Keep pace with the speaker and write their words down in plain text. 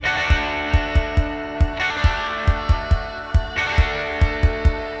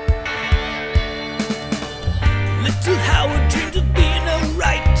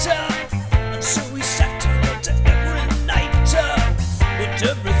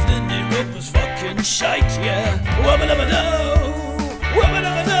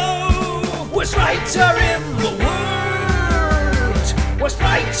Worst writer in the world. Worst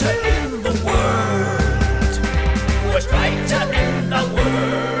writer in the world. Worst writer in the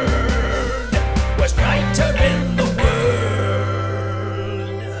world. Worst writer in the world.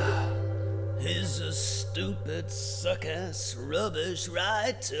 He's a stupid, suck-ass, rubbish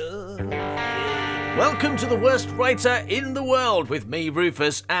writer. Welcome to the worst writer in the world with me,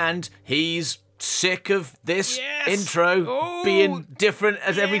 Rufus, and he's sick of this intro being different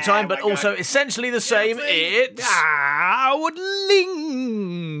as every time, but also essentially the same. It's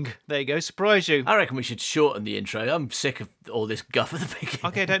Woodling. There you go, surprise you. I reckon we should shorten the intro. I'm sick of all this guff at the beginning.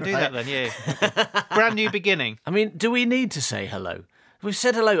 Okay, don't do that then, yeah. Brand new beginning. I mean, do we need to say hello? We've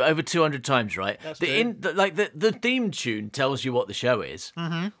said hello over 200 times, right? That's the theme tune tells you what the show is.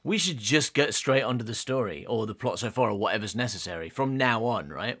 Mm-hmm. We should just get straight onto the story or the plot so far or whatever's necessary from now on,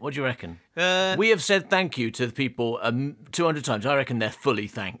 right? What do you reckon? We have said thank you to the people 200 times. I reckon they're fully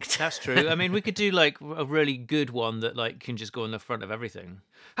thanked. That's true. I mean, we could do like a really good one that like can just go on the front of everything.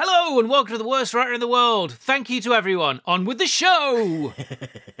 Hello and welcome to the worst writer in the world. Thank you to everyone. On with the show.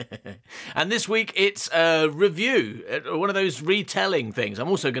 And this week it's a review, one of those retelling things. I'm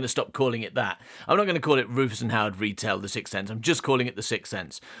also going to stop calling it that. I'm not going to call it Rufus and Howard Retell The Sixth Sense. I'm just calling it The Sixth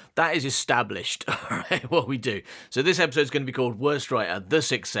Sense. That is established, all right, what we do. So this episode's going to be called Worst Writer, The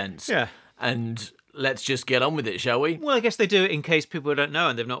Sixth Sense. Yeah. And let's just get on with it, shall we? Well, I guess they do it in case people don't know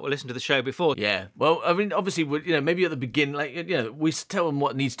and they've not listened to the show before. Yeah. Well, I mean, obviously, maybe at the beginning, we tell them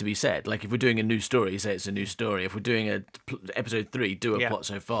what needs to be said. Like, if we're doing a new story, say it's a new story. If we're doing episode 3, do a plot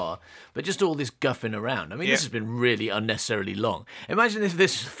so far. But just all this guffing around. I mean, this has been really unnecessarily long. Imagine if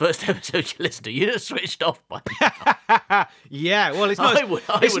this first episode you listened to, you'd have switched off by now. Yeah, well, it's not,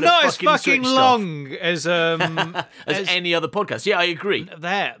 it's not as fucking long as as any other podcast. Yeah, I agree.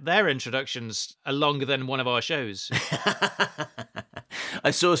 Their introductions are longer than one of our shows. I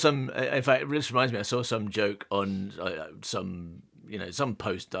saw some, in fact, this reminds me, I saw some joke on some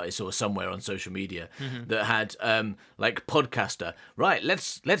post that I saw somewhere on social media that had like podcaster. Right,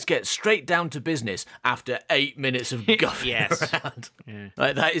 let's get straight down to business after 8 minutes of guffing around. Yeah.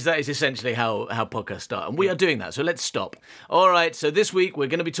 Right, that is essentially how podcasts start, and we are doing that. So let's stop. All right, so this week we're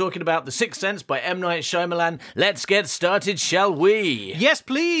going to be talking about The Sixth Sense by M. Night Shyamalan. Let's get started, shall we? Yes,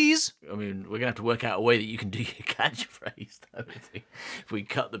 please. I mean, we're going to have to work out a way that you can do your catchphrase, though, if we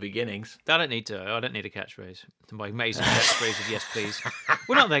cut the beginnings. I don't need a catchphrase. My amazing catchphrase of yes, please.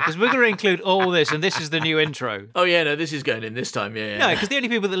 We're not there, because we're going to include all this, and this is the new intro. Oh, yeah, no, this is going in this time, yeah. No, because the only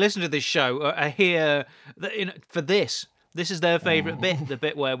people that listen to this show are here for this. This is their favourite bit, the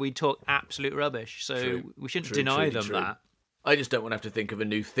bit where we talk absolute rubbish. So we shouldn't deny them that. I just don't want to have to think of a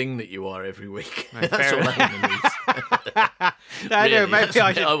new thing that you are every week. No, that's all I want to lose.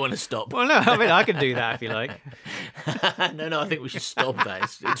 I want to stop. Well, no, I mean, I can do that if you like. No, I think we should stop that.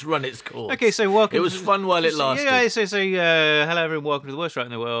 It's run its course. Okay, so welcome. It was fun while it lasted. Yeah, so hello everyone, welcome to the worst writer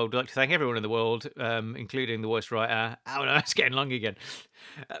in the world. I'd like to thank everyone in the world, including the worst writer. Oh no, it's getting long again.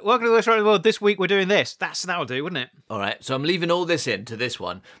 Welcome to the worst writer in the world. This week we're doing this. That'll do, wouldn't it? All right, so I'm leaving all this into this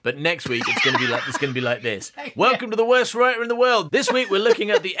one, but next week it's going to be like this. Welcome to the worst writer in the world. This week we're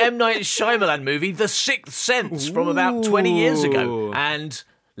looking at the M. Night Shyamalan movie, The Sixth Sense, from about 20 years ago. And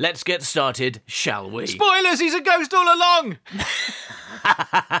let's get started, shall we? Spoilers, he's a ghost all along!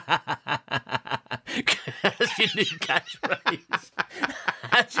 That's your new catchphrase.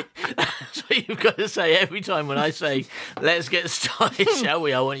 That's what you've got to say every time when I say, let's get started, shall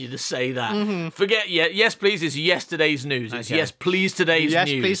we? I want you to say that. Mm-hmm. Forget, yes please is yesterday's news. It's yes please today's news. Yes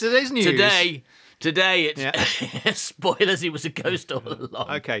please today's news. Today it's spoilers, he was a ghost all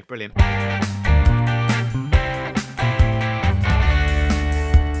along. Okay, brilliant.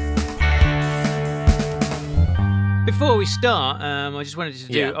 Before we start, I just wanted to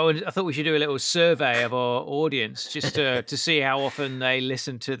do. I thought we should do a little survey of our audience, just to see how often they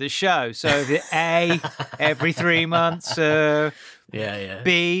listen to the show. So the A, every 3 months. B,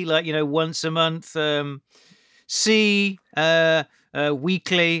 once a month. C,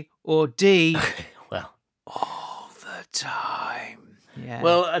 weekly, or D, well, all the time. Yeah.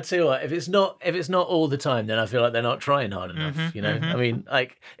 Well, I'd tell you what, if it's not all the time, then I feel like they're not trying hard enough. I mean,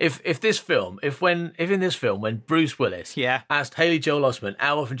 like if in this film, when Bruce Willis asked Haley Joel Osment,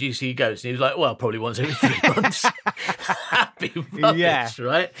 how often do you see ghosts? And he was like, well, probably once every 3 months. That'd be rubbish,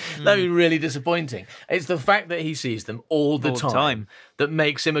 right? That'd be really disappointing. It's the fact that he sees them all the time that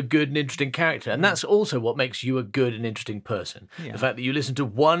makes him a good and interesting character. And that's also what makes you a good and interesting person. Yeah. The fact that you listen to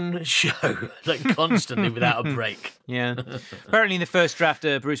one show like constantly without a break. Yeah. Apparently in the first draft,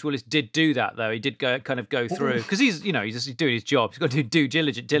 Bruce Willis did do that, though. He did go through, because he's doing his job. He's got to do due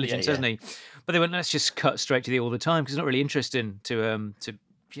diligence, hasn't he? But they went, let's just cut straight to the all the time because it's not really interesting to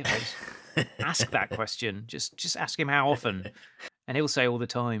ask that question. Just ask him how often, and he'll say all the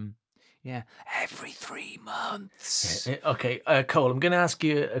time. Yeah, every 3 months. Yeah, okay, Cole, I'm going to ask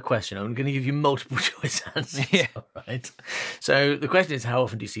you a question. I'm going to give you multiple choice answers. Yeah. All right. So the question is, how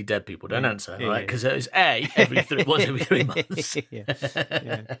often do you see dead people? Don't answer, all right? Because it's A, once every 3 months. Yeah.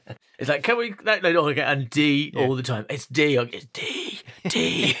 It's like, can we? And D all the time. It's D. It's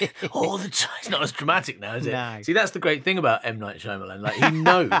D all the time. It's not as dramatic now, is it? No. See, that's the great thing about M. Night Shyamalan. Like, he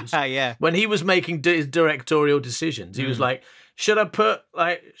knows. Yeah. When he was making his directorial decisions, he was like, should my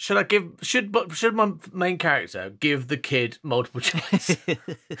main character give the kid multiple choice,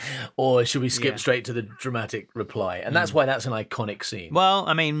 or should we skip straight to the dramatic reply? And that's why that's an iconic scene. Well,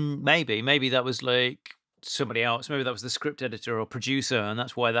 I mean, maybe that was like somebody else. Maybe that was the script editor or producer, and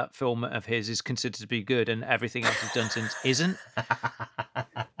that's why that film of his is considered to be good, and everything else he's done since isn't.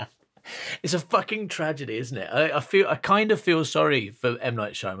 It's a fucking tragedy, isn't it? I kind of feel sorry for M.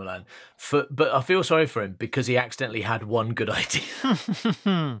 Night Shyamalan, but I feel sorry for him because he accidentally had one good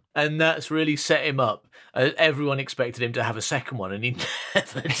idea, and that's really set him up. Everyone expected him to have a second one, and he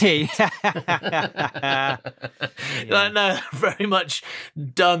never did. Like, no, very much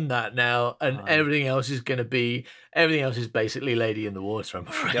done that now, and everything else is basically Lady in the Water, I'm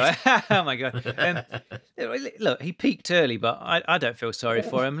afraid. Oh my god! Look, he peaked early, but I don't feel sorry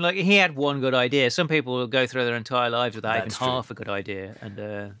for him. Like, he had one good idea. Some people will go through their entire lives without even half a good idea,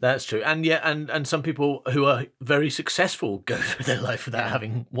 and that's true. And and some people who are very successful go through their life without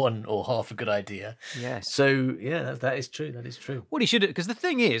having one or half a good idea. Yes. So yeah, that is true. That is true. What he should, because the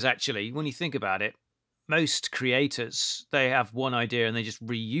thing is, actually, when you think about it, most creators, they have one idea and they just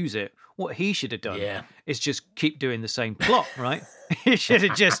reuse it. What he should have done is just keep doing the same plot, right? He should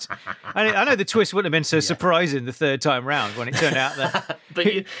have just... I know the twist wouldn't have been so surprising the third time round when it turned out that,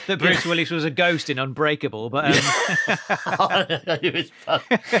 that Bruce Willis was a ghost in Unbreakable, but...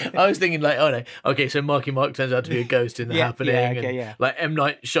 I was thinking like, oh no, okay, so Marky Mark turns out to be a ghost in The Happening. Like M.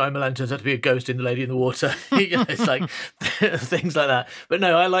 Night Shyamalan turns out to be a ghost in The Lady in the Water. It's like things like that. But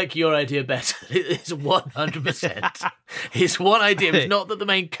no, I like your idea better. It's 100%. His one idea was not that the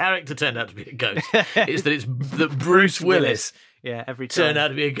main character turned out to be a ghost. It's that Bruce Willis every time turned out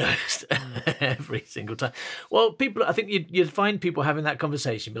to be a ghost every single time. Well, I think you'd find people having that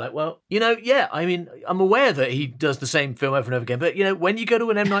conversation, be like, well, I mean, I'm aware that he does the same film over and over again, but when you go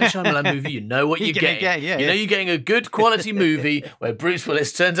to an M. Night Shyamalan movie, you know what you're getting. You're getting a good quality movie where Bruce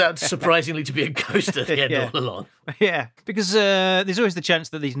Willis turns out surprisingly to be a ghost at the end all along. Yeah, because there's always the chance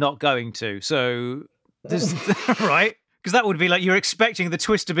that he's not going to. So there's right. Because that would be like you're expecting the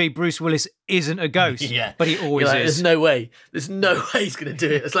twist to be Bruce Willis isn't a ghost, but he always is. There's no way. There's no way he's going to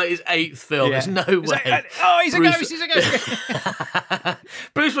do it. It's like his 8th film. There's no way. He's a ghost. He's a ghost.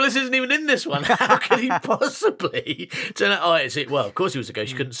 Bruce Willis isn't even in this one. How could he possibly turn out? Well, of course he was a ghost.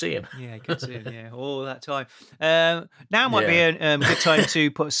 You couldn't see him. Yeah, you couldn't see him. Yeah, all that time. Now might be a good time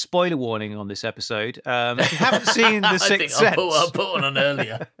to put a spoiler warning on this episode. If you haven't seen The Sixth Sense, I'll put one on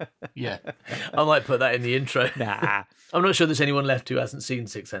earlier. Yeah, I might put that in the intro. Nah. I'm not sure there's anyone left who hasn't seen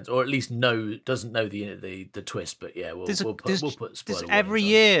Sixth Sense, or at least doesn't know the twist. But yeah, we'll put spoiler every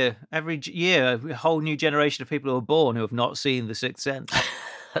year, a whole new generation of people who are born who have not seen The Sixth Sense.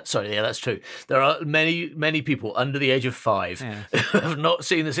 Sorry, yeah, that's true. There are many people under the age of 5 who have not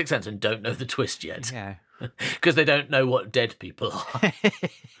seen The Sixth Sense and don't know the twist yet. Yeah. Because they don't know what dead people are.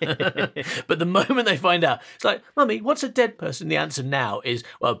 But the moment they find out, it's like, Mummy, what's a dead person? The answer now is,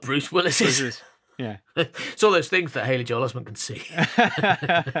 well, Bruce Willis is. Yeah. It's all those things that Haley Joel Osment can see. And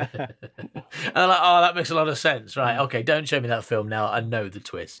they're like, oh, that makes a lot of sense. Right, okay, don't show me that film now. I know the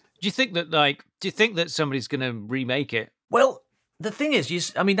twist. Do you think that somebody's going to remake it? Well, the thing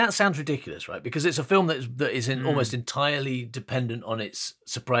is, I mean, that sounds ridiculous, right? Because it's a film that is almost entirely dependent on its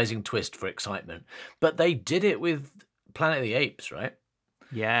surprising twist for excitement. But they did it with Planet of the Apes, right?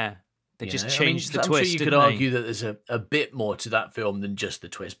 Yeah. They just changed the twist. I'm sure you could argue that there's a bit more to that film than just the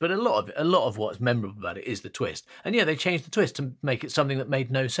twist, but a lot of what's memorable about it is the twist. And yeah, they changed the twist to make it something that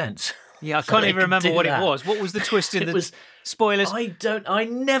made no sense. Yeah, I can't even remember what it was. What was the twist in spoilers? I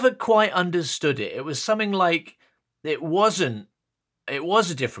never quite understood it. It was something like it was a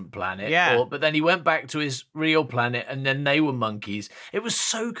different planet, but then he went back to his real planet and then they were monkeys. It was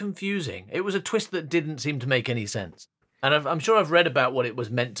so confusing. It was a twist that didn't seem to make any sense. And I'm sure I've read about what it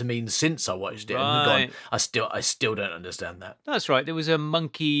was meant to mean since I watched it. Right. And gone, I still don't understand that. That's right. There was a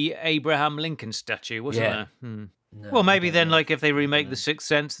monkey Abraham Lincoln statue, wasn't there? No, well, maybe then, if they remake The Sixth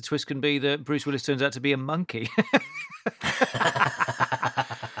Sense, the twist can be that Bruce Willis turns out to be a monkey.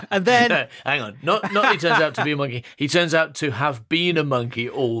 And then... No, hang on. Not that he turns out to be a monkey. He turns out to have been a monkey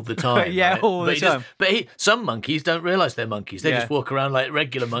all the time. Yeah, right? all the time. Some monkeys don't realise they're monkeys. They just walk around like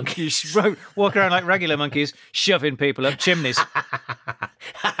regular monkeys. Walk around like regular monkeys, shoving people up chimneys.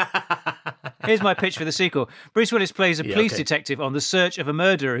 Here's my pitch for the sequel. Bruce Willis plays a police detective on the search of a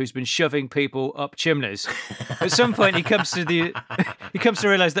murderer who's been shoving people up chimneys. At some point, he comes to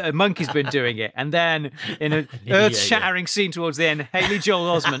realise that a monkey's been doing it, and then in an earth-shattering scene towards the end, Haley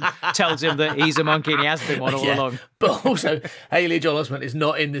Joel Osment tells him that he's a monkey and he has been one all along. But also, Haley Joel Osment is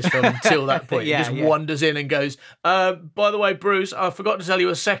not in this film until that point. He just wanders in and goes, by the way, Bruce, I forgot to tell you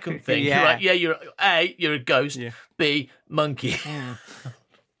a second thing. Yeah. You're like, you're a ghost. Yeah. B, monkey.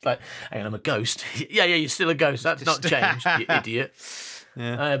 Like, hang on, I'm a ghost. Yeah, you're still a ghost. That's not changed, you idiot.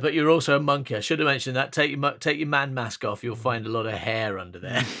 Yeah. But you're also a monkey. I should have mentioned that. Take your man mask off. You'll find a lot of hair under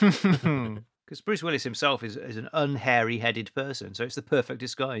there. Because Bruce Willis himself is an unhairy-headed person, so it's the perfect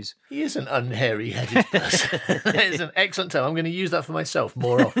disguise. He is an unhairy-headed person. That is an excellent term. I'm going to use that for myself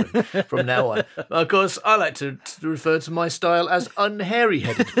more often from now on. Of course, I like to refer to my style as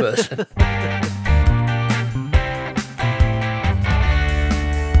unhairy-headed person.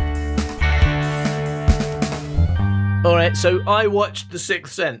 All right, so I watched The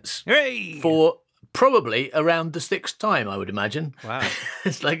Sixth Sense for probably around the sixth time, I would imagine. Wow.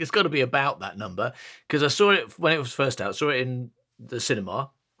 It's got to be about that number, because I saw it when it was first out. I saw it in the cinema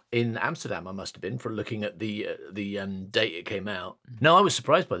in Amsterdam, I must have been, for looking at the date it came out. No, I was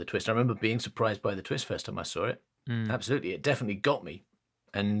surprised by the twist. I remember being surprised by the twist first time I saw it. Absolutely, it definitely got me.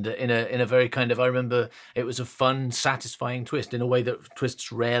 And in a very kind of, I remember it was a fun, satisfying twist in a way that twists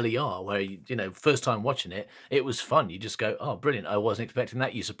rarely are, where, first time watching it, it was fun. You just go, oh, brilliant. I wasn't expecting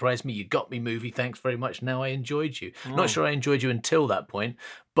that. You surprised me. You got me, movie. Thanks very much. Now I enjoyed you. Not sure I enjoyed you until that point,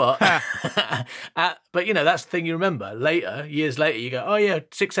 but, but that's the thing you remember. Later, years later, you go, oh yeah,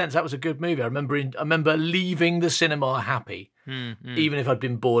 Sixth Sense, that was a good movie. I remember leaving the cinema happy, even if I'd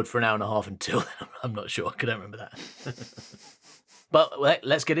been bored for an hour and a half until then. I'm not sure. I don't remember that. But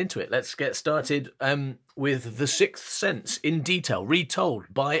let's get into it. Let's get started with The Sixth Sense in detail,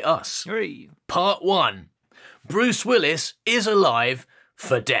 retold by us. Part 1. Bruce Willis is alive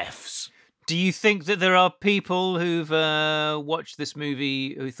for deaths. Do you think that there are people who've watched this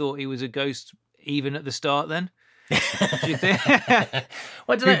movie who thought he was a ghost even at the start then? Do you think?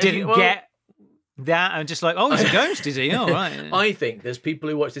 Who didn't get that and just like, oh, he's a ghost, is he? Oh, right. I think there's people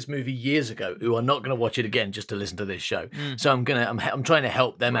who watched this movie years ago who are not going to watch it again just to listen to this show. So I'm trying to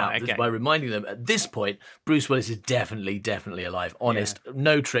help them out by reminding them at this point, Bruce Willis is definitely alive. Honest,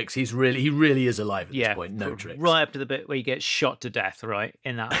 no tricks. He really is alive at this point. No tricks. Right up to the bit where he gets shot to death, right?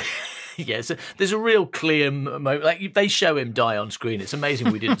 In that. Yeah, so there's a real clear moment. Like they show him die on screen. It's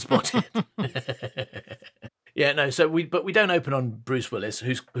amazing we didn't spot it. Yeah, no. So we don't open on Bruce Willis,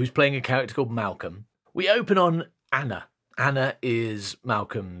 who's playing a character called Malcolm. We open on Anna. Anna is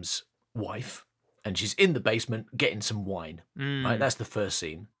Malcolm's wife, and she's in the basement getting some wine. Right, that's the first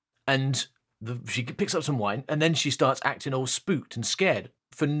scene. And she picks up some wine, and then she starts acting all spooked and scared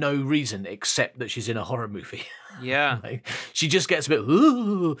for no reason except that she's in a horror movie. Yeah, she just gets a bit,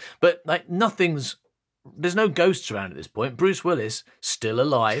 ooh, but there's no ghosts around at this point. Bruce Willis still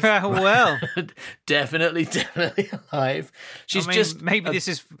alive. Well, definitely alive. She's this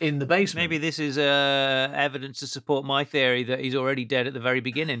is in the basement. Maybe this is evidence to support my theory that he's already dead at the very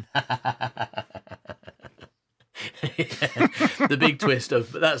beginning. The big twist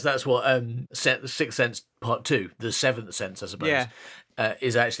of that's what Sixth Sense Part 2, the Seventh Sense, I suppose.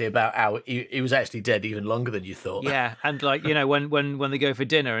 Is actually about how he was actually dead even longer than you thought. Yeah, and when they go for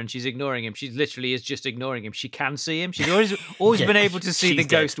dinner and she's ignoring him, she literally is just ignoring him. She can see him. She's always been able to see the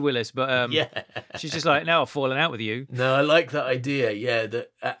ghost Willis, but she's just like, no, I've fallen out with you. No, I like that idea. Yeah, that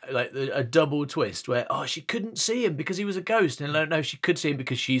a double twist where she couldn't see him because he was a ghost, and no, she could see him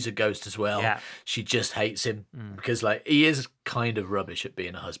because she's a ghost as well. Yeah. She just hates him because he is kind of rubbish at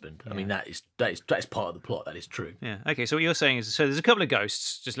being a husband. Yeah. I mean, that is part of the plot. That is true. Yeah. Okay. So what you're saying is, there's a couple of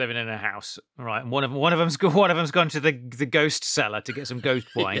ghosts just living in a house, right? And one of them's gone to the ghost cellar to get some ghost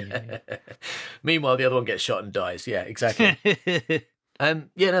wine. Yeah. Meanwhile, the other one gets shot and dies. Yeah, exactly. No,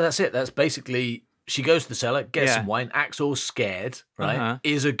 that's it. That's basically. She goes to the cellar, gets some wine, acts all scared, right?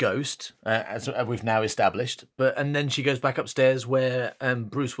 Is a ghost, as we've now established. And then she goes back upstairs where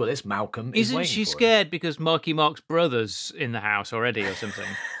Bruce Willis, Malcolm, is waiting Isn't she for scared her. Because Marky Mark's brother's in the house already or something?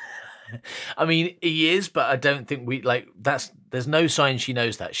 I mean, he is, but I don't think there's no sign she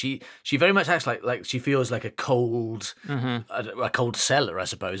knows that. She very much acts like she feels like a cold cellar, I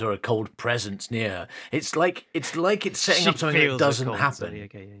suppose, or a cold presence near her. It's like it's setting up something that doesn't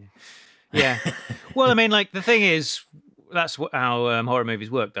happen. Yeah. Well, I mean, the thing is, that's what how horror movies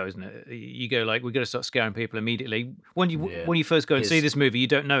work, though, isn't it? You go like, we've got to start scaring people immediately. When you first go and see this movie, you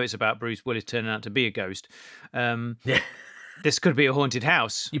don't know it's about Bruce Willis turning out to be a ghost. This could be a haunted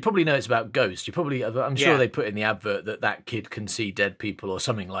house. You probably know it's about ghosts. I'm sure they put in the advert that kid can see dead people or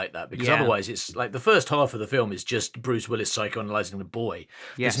something like that, because otherwise it's like the first half of the film is just Bruce Willis psychoanalyzing the boy.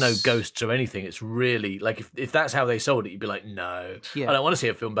 Yes. There's no ghosts or anything. It's really like, if that's how they sold it, you'd be like, no, I don't want to see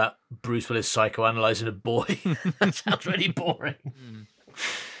a film about Bruce Willis psychoanalyzing a boy. That sounds really boring.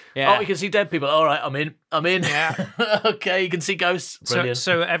 Yeah. Oh, you can see dead people. All right, I'm in. Yeah. Okay, you can see ghosts. Brilliant.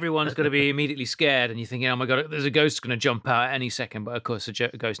 So everyone's going to be immediately scared, and you're thinking, oh my God, there's a ghost going to jump out at any second. But of course, a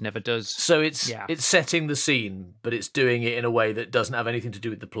ghost never does. So it's setting the scene, but it's doing it in a way that doesn't have anything to do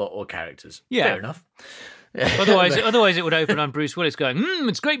with the plot or characters. Yeah. Fair enough. Otherwise, it would open on Bruce Willis going,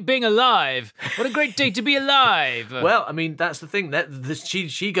 it's great being alive. What a great day to be alive. Well, I mean, that's the thing.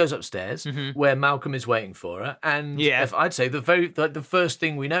 She goes upstairs where Malcolm is waiting for her, and if I'd say the first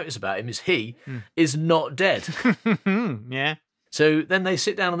thing we notice about him is he is not dead. Yeah. So then they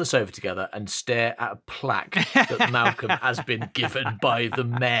sit down on the sofa together and stare at a plaque that Malcolm has been given by the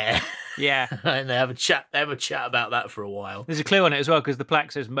mayor. Yeah. And they have a chat about that for a while. There's a clue on it as well, because the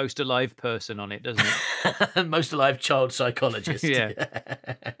plaque says most alive person on it, doesn't it? Most alive child psychologist. Yeah.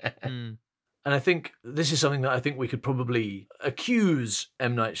 And I think this is something that I think we could probably accuse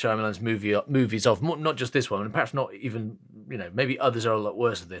M. Night Shyamalan's movies of, not just this one, and perhaps not even, maybe others are a lot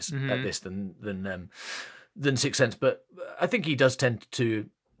worse at this than Sixth Sense, but I think he does tend to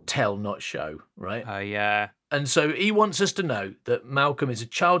tell, not show, right? Yeah. And so he wants us to know that Malcolm is a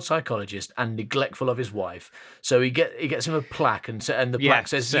child psychologist and neglectful of his wife. So he gets him a plaque, and the plaque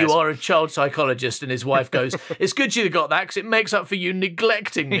says, "You are a child psychologist." And his wife goes, "It's good you got that, because it makes up for you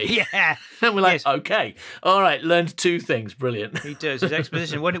neglecting me." Yeah. And we're like, okay, all right, learned 2 things, brilliant. He does his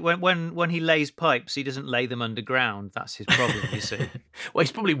exposition. When he lays pipes, he doesn't lay them underground. That's his problem, you see. Well,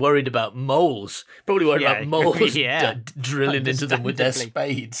 he's probably worried about moles. Probably worried about moles drilling into them with their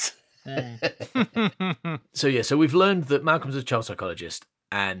spades. So we've learned that Malcolm's a child psychologist,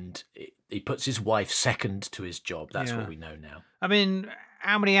 and he puts his wife second to his job. That's what we know now. I mean,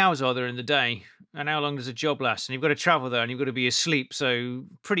 how many hours are there in the day? And how long does a job last? And you've got to travel there, and you've got to be asleep. So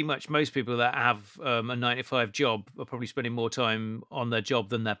pretty much most people that have a 9-to-5 job are probably spending more time on their job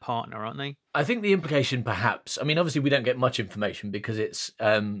than their partner, aren't they? I think the implication, perhaps, I mean, obviously we don't get much information because it's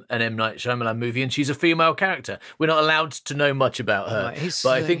an M. Night Shyamalan movie and she's a female character. We're not allowed to know much about her.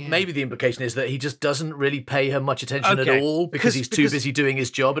 But I think maybe the implication is that he just doesn't really pay her much attention at all because he's too busy doing his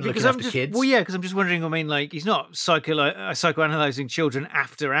job and looking after kids. Well, yeah, because I'm just wondering, I mean, like, he's not psychoanalyzing children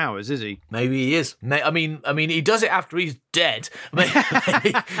after hours, is he? Maybe he is. I mean, he does it after he's dead. Maybe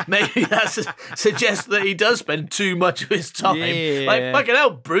that suggests that he does spend too much of his time. Yeah. Like, fucking hell,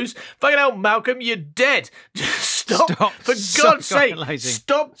 Bruce. Fucking hell, Malcolm, you're dead. Stop. For God's sake,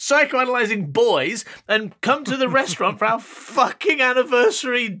 stop psychoanalyzing boys and come to the restaurant for our fucking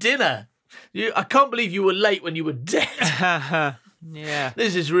anniversary dinner. I can't believe you were late when you were dead. Yeah.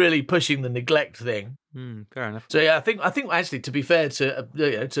 This is really pushing the neglect thing. Fair enough. So yeah, I think actually, to be fair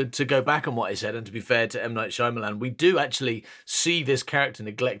to go back on what I said, and to be fair to M. Night Shyamalan, we do actually see this character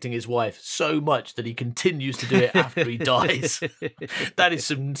neglecting his wife so much that he continues to do it after he dies. That is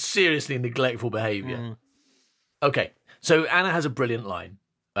some seriously neglectful behaviour. Okay, so Anna has a brilliant line.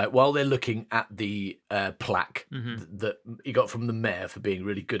 While they're looking at the plaque that he got from the mayor for being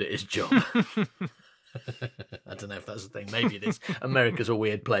really good at his job. I don't know if that's the thing. Maybe it is. America's a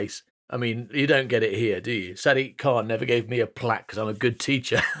weird place. I mean, you don't get it here, do you? Sadiq Khan never gave me a plaque because I'm a good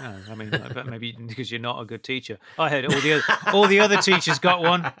teacher. No, I mean, but maybe because you're not a good teacher. I heard all the other teachers got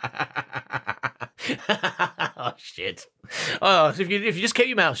one. Oh, shit. Oh, so if you just kept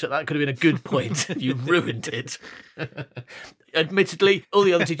your mouth shut, that could have been a good point. You ruined it. Admittedly, all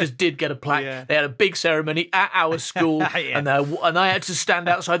the other teachers did get a plaque. Yeah. They had a big ceremony at our school, and I had to stand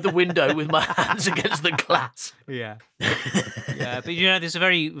outside the window with my hands against the glass. Yeah. Yeah, but there's a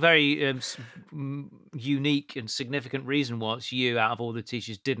very, very unique and significant reason why you, out of all the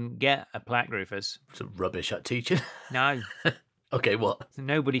teachers, didn't get a plaque, Rufus. It's rubbish at teaching. No. Okay, what?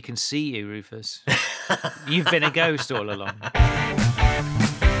 Nobody can see you, Rufus. You've been a ghost all along.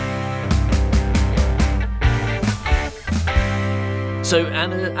 So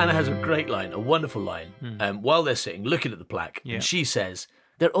Anna has a great line, a wonderful line, while they're sitting looking at the plaque. Yeah. And she says,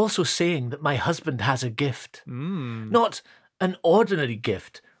 they're also saying that my husband has a gift. Not an ordinary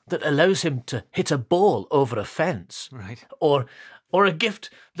gift that allows him to hit a ball over a fence. Right. Or a gift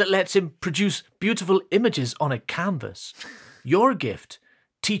that lets him produce beautiful images on a canvas. Your gift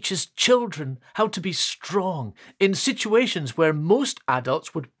teaches children how to be strong in situations where most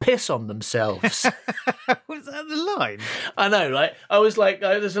adults would piss on themselves. Was that the line? I know, right? I was like,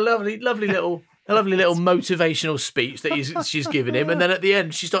 there's a lovely little motivational speech that she's given him, and then at the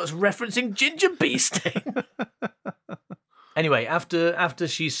end she starts referencing ginger bee sting. Anyway, after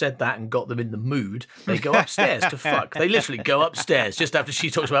she said that and got them in the mood, they go upstairs to fuck. They literally go upstairs just after she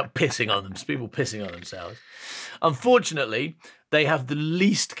talks about pissing on them, people pissing on themselves. Unfortunately, they have the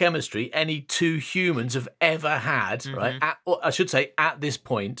least chemistry any two humans have ever had, right? I should say at this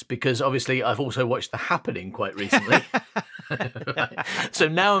point, because obviously I've also watched The Happening quite recently. Right. So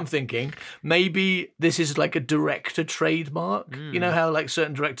now I'm thinking maybe this is like a director trademark. You know how like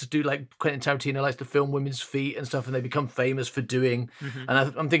certain directors do, like Quentin Tarantino likes to film women's feet and stuff, and they become famous for doing. And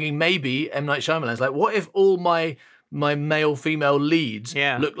I'm thinking maybe M. Night Shyamalan's like, what if all my male-female leads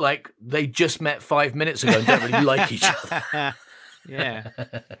look like they just met 5 minutes ago and don't really like each other? Yeah,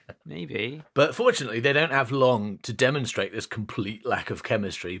 maybe. But fortunately, they don't have long to demonstrate this complete lack of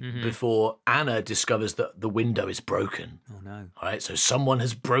chemistry before Anna discovers that the window is broken. Oh, no. All right, so someone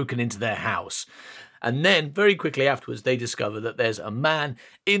has broken into their house. And then, very quickly afterwards, they discover that there's a man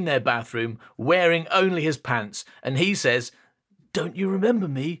in their bathroom wearing only his pants. And he says, "Don't you remember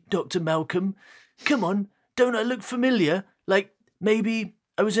me, Dr. Malcolm? Come on, don't I look familiar? Like, maybe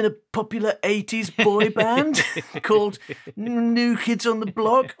I was in a popular 80s boy band called New Kids on the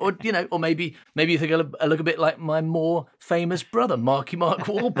Block, or maybe you think I look a bit like my more famous brother, Marky Mark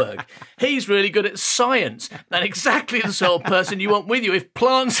Wahlberg. He's really good at science and exactly the sort of person you want with you if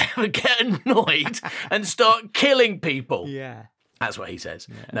plants ever get annoyed and start killing people." Yeah, that's what he says.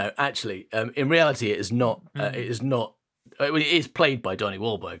 Yeah. No, actually, in reality, it is not. It is not. It is played by Donnie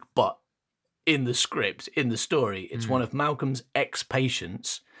Wahlberg, but in the script, in the story, it's one of Malcolm's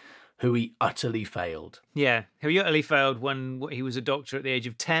ex-patients who he utterly failed. Yeah, he utterly failed when he was a doctor at the age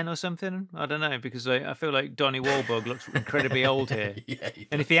of 10 or something. I don't know, because I feel like Donnie Wahlberg looks incredibly old here.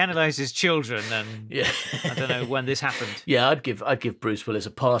 And if he analyses children, then I don't know when this happened. Yeah, I'd give Bruce Willis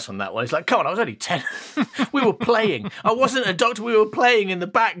a pass on that one. He's like, come on, I was only 10. We were playing. I wasn't a doctor. We were playing in the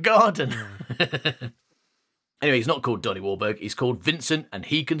back garden. Anyway, he's not called Donnie Wahlberg. He's called Vincent, and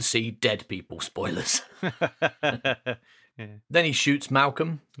he can see dead people. Spoilers. Then he shoots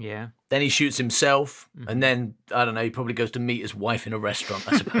Malcolm. Yeah. Then he shoots himself. And then, I don't know, he probably goes to meet his wife in a restaurant,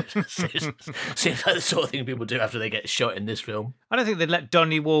 I suppose. Seems like the sort of thing people do after they get shot in this film. I don't think they'd let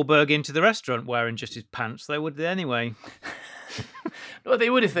Donnie Wahlberg into the restaurant wearing just his pants. They would anyway. Well, they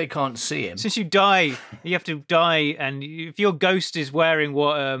would if they can't see him. Since you die, you have to die, and if your ghost is wearing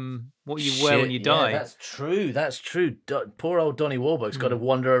what you wear when you die. That's true. Poor old Donnie Wahlberg's got to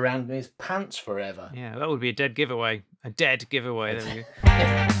wander around in his pants forever. Yeah, that would be a dead giveaway. There we go.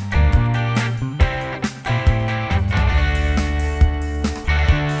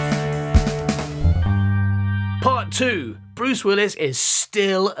 Part 2. Bruce Willis is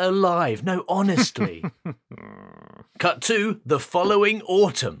still alive. No, honestly. Cut to the following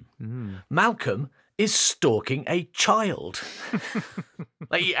autumn. Malcolm is stalking a child.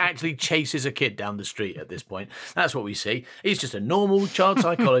 Like, he actually chases a kid down the street at this point. That's what we see. He's just a normal child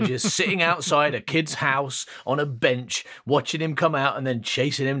psychologist sitting outside a kid's house on a bench, watching him come out and then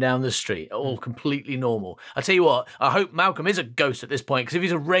chasing him down the street. All completely normal. I tell you what, I hope Malcolm is a ghost at this point, because if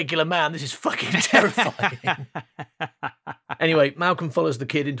he's a regular man, this is fucking terrifying. Anyway, Malcolm follows the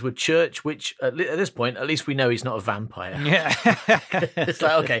kid into a church, which at this point, at least we know he's not a vampire. Yeah. It's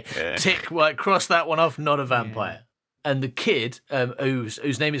like, okay, tick, right, cross that one off, not a vampire. Yeah. And the kid,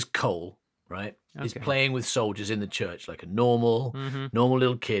 whose name is Cole, right, is playing with soldiers in the church, like a normal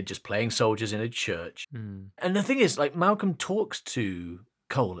little kid just playing soldiers in a church. And the thing is, like, Malcolm talks to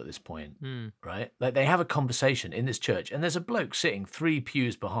Cole at this point, right? Like, they have a conversation in this church, and there's a bloke sitting 3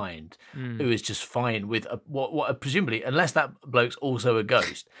 pews behind who is just fine with what presumably, unless that bloke's also a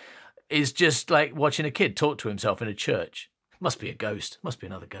ghost, is just like watching a kid talk to himself in a church. Must be a ghost. Must be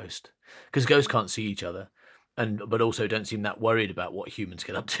another ghost, because ghosts can't see each other. But also don't seem that worried about what humans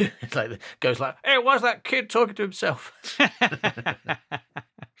get up to. It's like the ghost, like, hey, why's that kid talking to himself?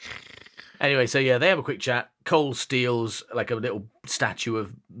 Anyway, so yeah, they have a quick chat. Cole steals like a little statue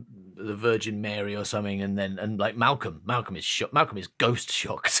of the Virgin Mary or something, and Malcolm is shocked. Malcolm is ghost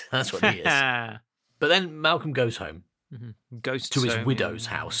shocked. That's what he is. But then Malcolm goes home. Ghost to his home, widow's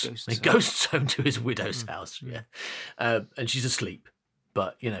house. He ghosts home to his widow's house. Yeah, and she's asleep.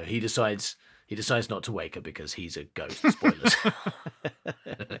 But he decides not to wake her because he's a ghost. Spoilers.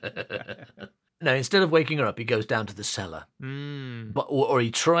 No, instead of waking her up, he goes down to the cellar. Or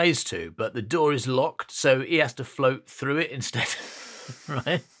he tries to, but the door is locked, so he has to float through it instead.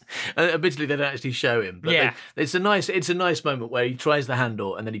 Right? Admittedly, they don't actually show him, but it's a nice moment where he tries the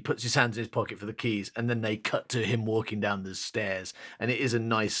handle and then he puts his hands in his pocket for the keys, and then they cut to him walking down the stairs, and it is a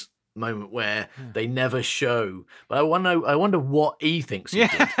nice moment where they never show. But I wonder what he thinks he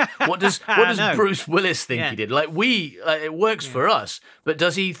did. What does Bruce Willis think he did? Like it works for us, but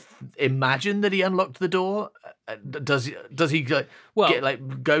does he imagine that he unlocked the door? Does he go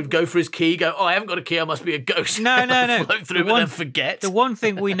for his key? Go, oh, I haven't got a key. I must be a ghost. No. Float through, but then forget. The one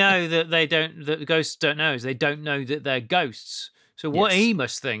thing we know that the ghosts don't know is they don't know that they're ghosts. So what he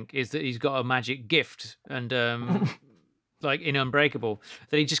must think is that he's got a magic gift and. Like in Unbreakable,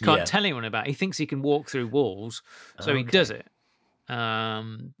 that he just can't tell anyone about. He thinks he can walk through walls, so he does it.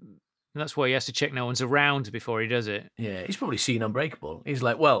 That's why he has to check no one's around before he does it. Yeah, he's probably seen Unbreakable. He's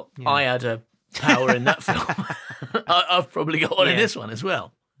like, well, I had a power in that film. I've probably got one in this one as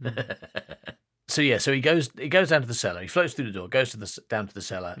well. So he goes down to the cellar. He floats through the door, goes down to the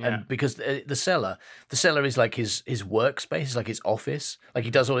cellar, and because the cellar is like his workspace, it's like his office. Like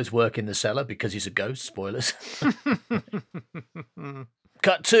he does all his work in the cellar because he's a ghost. Spoilers.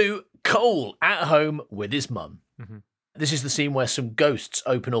 Cut to Cole at home with his mum. Mm-hmm. This is the scene where some ghosts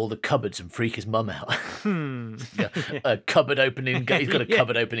open all the cupboards and freak his mum out. A cupboard opening. He's got a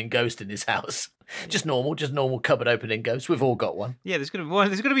cupboard opening ghost in his house. Just normal cupboard opening ghosts. We've all got one. Yeah, there's going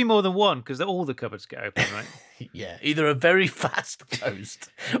to be more than one because all the cupboards get open, right? Yeah, either a very fast ghost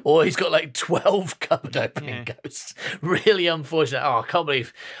or he's got like 12 cupboard opening ghosts. Really unfortunate. Oh, I can't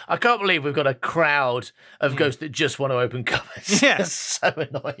believe we've got a crowd of ghosts that just want to open cupboards. Yeah, that's so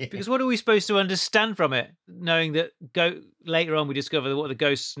annoying. Because what are we supposed to understand from it? Knowing that later on we discover that what the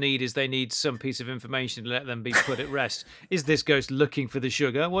ghosts need is they need some piece of information to let them be put at rest. Is this ghost looking for the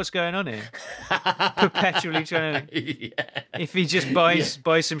sugar? What's going on here? Perpetually trying to. If he just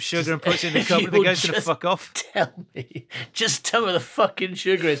buys some sugar and puts it in the cupboard, the ghost's gonna fuck off. Just tell me where the fucking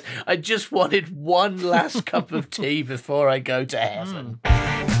sugar is. I just wanted one last cup of tea before I go to heaven.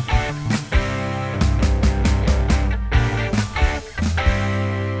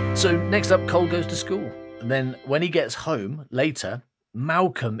 So next up, Cole goes to school. And then when he gets home later,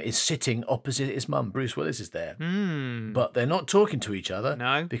 Malcolm is sitting opposite his mum. Bruce Willis is there. But they're not talking to each other.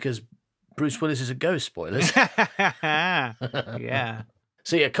 No. Because Bruce Willis is a ghost, spoilers. Yeah.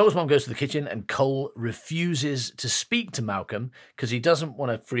 So Cole's mum goes to the kitchen and Cole refuses to speak to Malcolm because he doesn't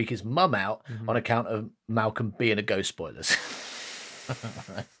want to freak his mum out on account of Malcolm being a ghost, spoilers.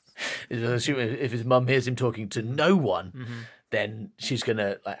 If his mum hears him talking to no one, then she's going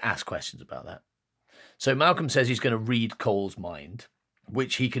to ask questions about that. So Malcolm says he's going to read Cole's mind,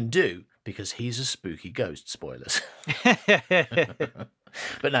 which he can do because he's a spooky ghost, spoilers.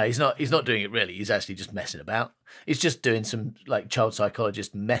 But no, he's not doing it really. He's actually just messing about. He's just doing some child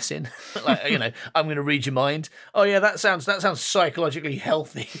psychologist messing. I'm going to read your mind. Oh yeah, that sounds psychologically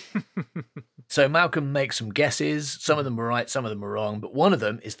healthy. So Malcolm makes some guesses. Some of them are right, some of them are wrong. But one of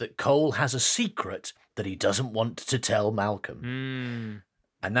them is that Cole has a secret that he doesn't want to tell Malcolm.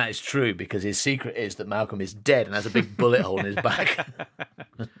 And that is true because his secret is that Malcolm is dead and has a big bullet hole in his back.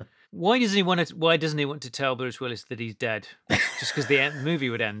 Why doesn't he want to tell Bruce Willis that he's dead? Just because the movie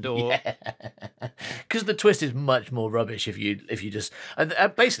would end, or because the twist is much more rubbish if you just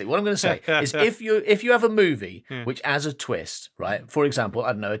basically what I'm going to say is if you have a movie which has a twist, right? For example,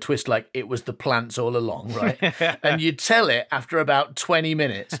 I don't know, a twist like it was the plants all along, right? And you tell it after about 20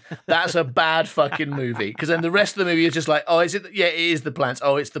 minutes, that's a bad fucking movie because then the rest of the movie is just like, oh, is it? Yeah, it is the plants.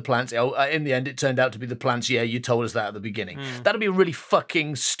 Oh, it's the plants. Oh, in the end, it turned out to be the plants. Yeah, you told us that at the beginning. That'd be a really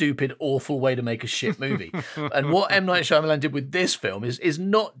fucking stupid, awful way to make a shit movie. And what M. Night Shyamalan did with this film is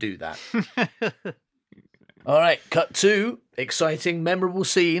not do that. All right, cut to exciting, memorable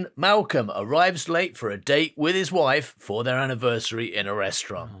scene. Malcolm arrives late for a date with his wife for their anniversary in a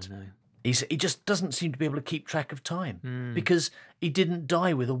restaurant. Oh, no. He just doesn't seem to be able to keep track of time because he didn't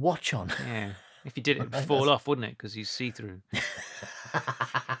die with a watch on. Yeah, if he did, it would fall off, wouldn't it? Because he's see-through.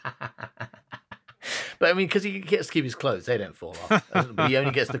 But I mean, because he gets to keep his clothes, they don't fall off. But he only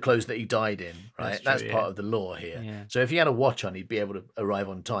gets the clothes that he died in, right? That's part of the law here. Yeah. So if he had a watch on, he'd be able to arrive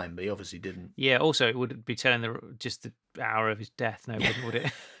on time, but he obviously didn't. Yeah, also, it would be telling just the hour of his death, no, would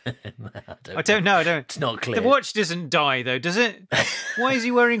it? I don't know. It's not clear. The watch doesn't die, though, does it? Why is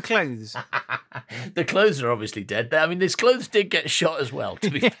he wearing clothes? The clothes are obviously dead. I mean, his clothes did get shot as well, to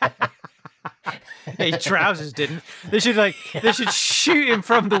be fair. His trousers didn't. They should shoot him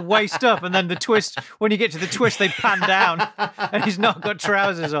from the waist up, and then the twist. When you get to the twist, they pan down, and he's not got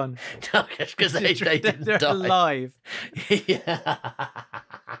trousers on. No, because they didn't they're die. Alive. Yeah.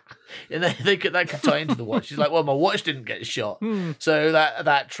 And that could tie into the watch. She's like, well, my watch didn't get shot, so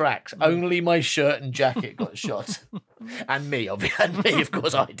that tracks. Only my shirt and jacket got shot. And me, obviously. And me, of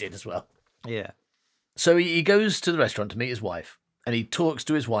course, I did as well. Yeah. So he goes to the restaurant to meet his wife. And he talks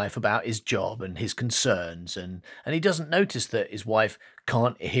to his wife about his job and his concerns. And he doesn't notice that his wife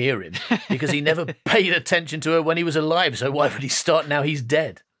can't hear him because he never paid attention to her when he was alive. So why would he start now he's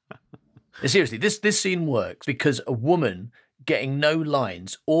dead? Seriously, this scene works because a woman getting no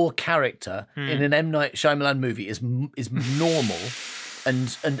lines or character in an M. Night Shyamalan movie is normal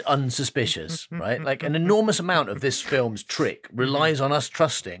and unsuspicious, right? Like an enormous amount of this film's trick relies on us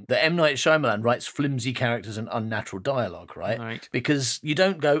trusting that M. Night Shyamalan writes flimsy characters and unnatural dialogue, right? Because you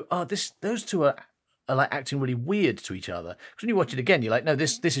don't go, oh, those two are like acting really weird to each other. Because when you watch it again, you're like, no,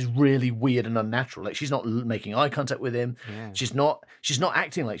 this is really weird and unnatural. Like she's not making eye contact with him. Yeah. She's not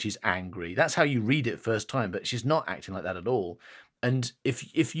acting like she's angry. That's how you read it first time, but she's not acting like that at all. And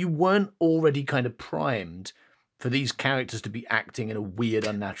if you weren't already kind of primed for these characters to be acting in a weird,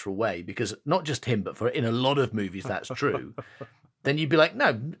 unnatural way, because not just him, but in a lot of movies that's true, then you'd be like,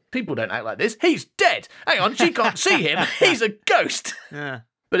 no, people don't act like this. He's dead. Hang on, she can't see him. He's a ghost. Yeah.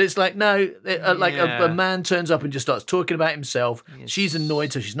 But it's like, no, a man turns up and just starts talking about himself. Yes. She's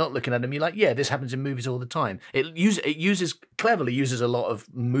annoyed, so she's not looking at him. You're like, yeah, this happens in movies all the time. It cleverly uses a lot of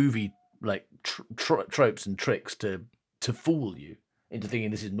movie like tropes and tricks to fool you into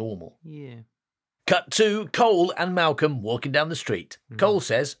thinking this is normal. Yeah. Cut to Cole and Malcolm walking down the street. Cole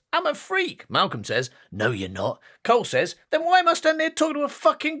says, I'm a freak. Malcolm says, no, you're not. Cole says, then why am I standing here talking to a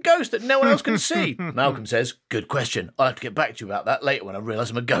fucking ghost that no one else can see? Malcolm says, good question. I'll have to get back to you about that later when I realise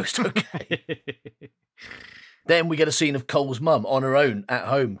I'm a ghost, okay? Then we get a scene of Cole's mum on her own at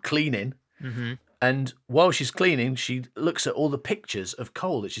home cleaning. Mm-hmm. And while she's cleaning, she looks at all the pictures of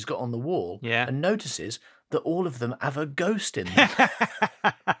Cole that she's got on the wall and notices that all of them have a ghost in them.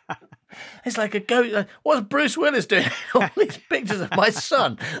 It's like a ghost. What's Bruce Willis doing? All these pictures of my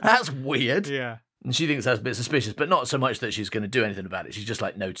son. That's weird. Yeah. And she thinks that's a bit suspicious, but not so much that she's going to do anything about it. She just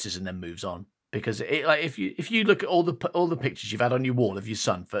like notices and then moves on. Because if you look at all the pictures you've had on your wall of your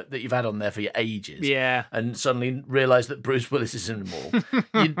son that you've had on there for your ages, and suddenly realise that Bruce Willis is in them all,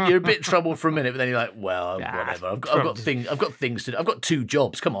 you're a bit troubled for a minute, but then you're like, well, whatever. I've got things to do. I've got 2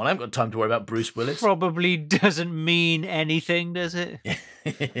 jobs. Come on, I haven't got time to worry about Bruce Willis. Probably doesn't mean anything, does it?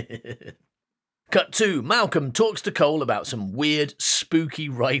 Cut 2. Malcolm talks to Cole about some weird, spooky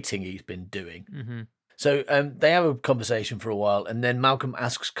writing he's been doing. Mm-hmm. So they have a conversation for a while, and then Malcolm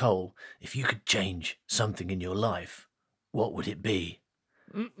asks Cole, if you could change something in your life, what would it be?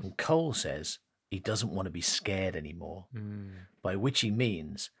 And Cole says he doesn't want to be scared anymore, by which he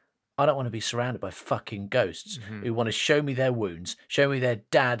means, I don't want to be surrounded by fucking ghosts who want to show me their wounds, show me their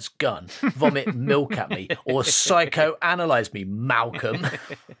dad's gun, vomit milk at me, or psychoanalyze me, Malcolm.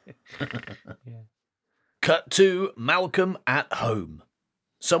 Cut to Malcolm at home.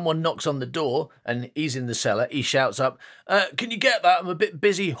 Someone knocks on the door and he's in the cellar. He shouts up, can you get that? I'm a bit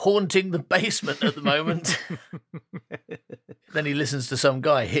busy haunting the basement at the moment. Then he listens to some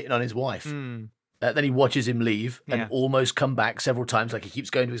guy hitting on his wife. Then he watches him leave and almost come back several times. Like he keeps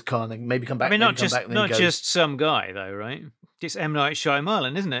going to his car and then maybe come back. I mean, not just some guy though, right? It's M. Night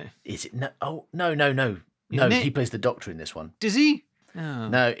Shyamalan, isn't it? Is it? No. Oh, no. No, he plays the doctor in this one. Does he? Oh.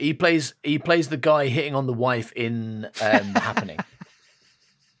 No, he plays the guy hitting on the wife in Happening.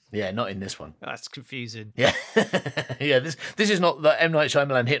 Yeah, not in this one. That's confusing. Yeah, yeah. This is not the M. Night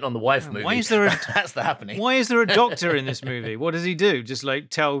Shyamalan hitting on the wife movie. Why is there that's the Happening? Why is there a doctor in this movie? What does he do? Just like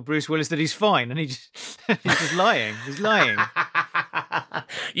tell Bruce Willis that he's fine, and he's just lying. He's lying.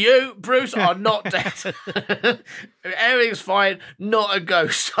 You, Bruce, are not dead. Everything's fine. Not a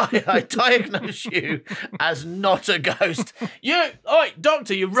ghost. I diagnose you as not a ghost.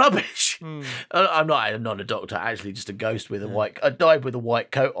 Doctor, you're rubbish. I'm not a doctor. Actually, just a ghost with a white. I died with a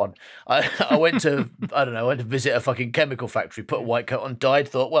white coat on. I went to visit a fucking chemical factory. Put a white coat on. Died.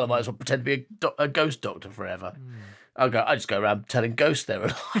 Thought, well, I might as well pretend to be a ghost doctor forever. I just go around telling ghosts they're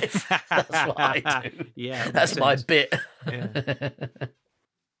alive. That's what I do. Yeah, that's my bit. Yeah.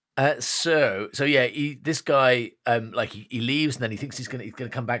 This guy, he leaves and then he thinks he's gonna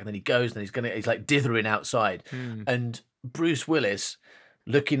come back and then he goes and then he's like dithering outside, and Bruce Willis,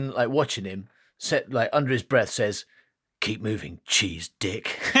 watching him, under his breath says, "Keep moving, cheese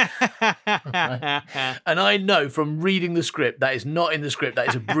dick." And I know from reading the script that is not in the script. That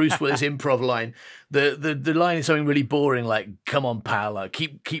is a Bruce Willis improv line. The line is something really boring, like "Come on, pal,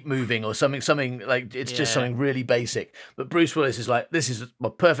 keep moving," or something like it's just something really basic. But Bruce Willis is like, "This is my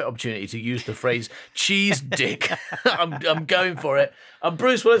perfect opportunity to use the phrase cheese dick." I'm going for it. I'm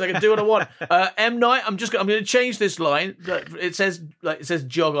Bruce Willis. I can do what I want. M. Night, I'm going to change this line. It says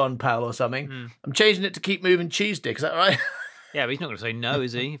 "jog on, pal" or something. I'm changing it to "keep moving, cheese dick." Is that right? Yeah, but he's not going to say no,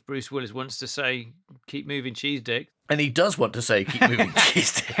 is he? If Bruce Willis wants to say "keep moving, cheese dick." And he does want to say, keep moving, cheese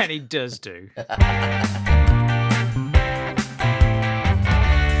stick. And he does do.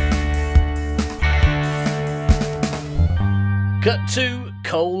 Cut to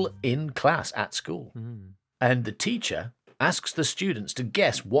Cole in class at school. And the teacher asks the students to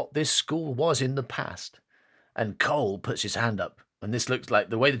guess what this school was in the past. And Cole puts his hand up. And this looks like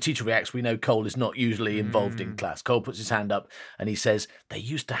the way the teacher reacts, we know Cole is not usually involved in class. Cole puts his hand up and he says, they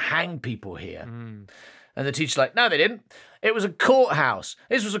used to hang people here. And the teacher's like, no, they didn't. It was a courthouse.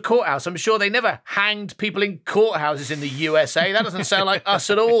 This was a courthouse. I'm sure they never hanged people in courthouses in the USA. That doesn't sound like us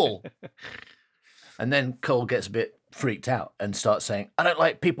at all. And then Cole gets a bit freaked out and starts saying, I don't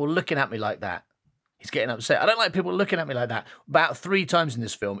like people looking at me like that. He's getting upset. I don't like people looking at me like that. About 3 times in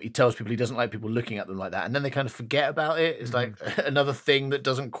this film, he tells people he doesn't like people looking at them like that. And then they kind of forget about it. It's like another thing that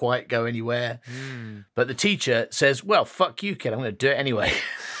doesn't quite go anywhere. But the teacher says, well, fuck you, kid. I'm going to do it anyway.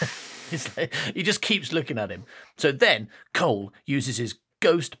 He just keeps looking at him. So then Cole uses his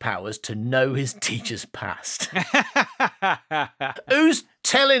ghost powers to know his teacher's past. Who's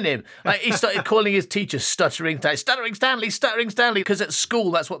telling him? Like, he started calling his teacher Stuttering Stanley, because at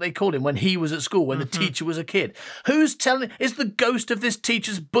school that's what they called him when he was at school, when the teacher was a kid. Who's telling him? Is the ghost of this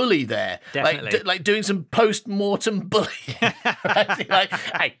teacher's bully there? Definitely. Like doing some post-mortem bullying. Right? Like,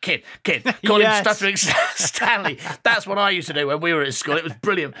 hey, kid, call him Stuttering Stanley. That's what I used to do when we were at school. It was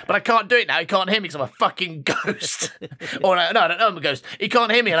brilliant. But I can't do it now. He can't hear me because I'm a fucking ghost. Or no, I don't know I'm a ghost. He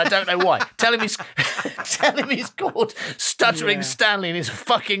can't hear me and I don't know why. Tell him he's called Stuttering Stanley and he's a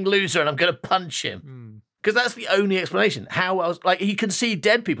fucking loser and I'm going to punch him. Because that's the only explanation. How else? Like, he can see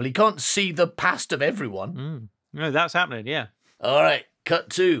dead people. He can't see the past of everyone. No, that's happening, yeah. All right, cut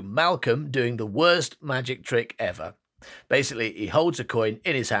to Malcolm doing the worst magic trick ever. Basically, he holds a coin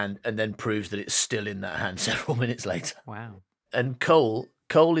in his hand and then proves that it's still in that hand several minutes later. Wow. And Cole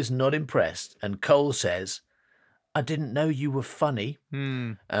is not impressed. And Cole says, I didn't know you were funny.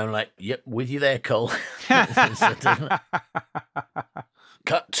 And I'm like, yep, with you there, Cole.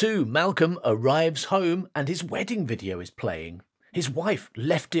 Cut to Malcolm arrives home and his wedding video is playing. His wife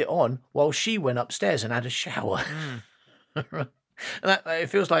left it on while she went upstairs and had a shower. And it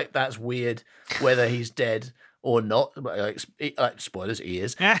feels like that's weird, whether he's dead or not. Like spoilers, he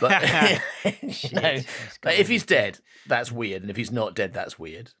is. But if he's dead, that's weird. And if he's not dead, that's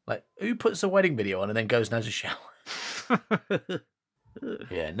weird. Like, who puts a wedding video on and then goes and has a shower?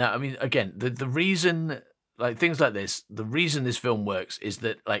 Yeah, no, I mean, again, the reason... Like, things like this, the reason this film works is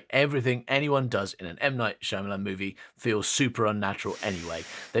that, like, everything anyone does in an M. Night Shyamalan movie feels super unnatural anyway.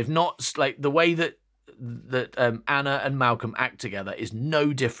 They've not, like, the way that Anna and Malcolm act together is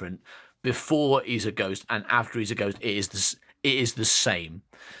no different before he's a ghost and after he's a ghost. It is the same.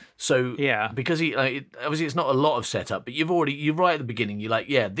 So, yeah, because obviously it's not a lot of setup, but you're right at the beginning, you're like,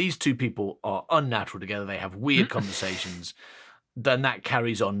 yeah, these two people are unnatural together. They have weird conversations. Then that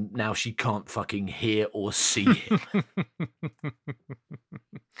carries on. Now she can't fucking hear or see him.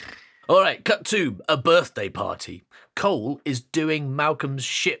 All right, cut to a birthday party. Cole is doing Malcolm's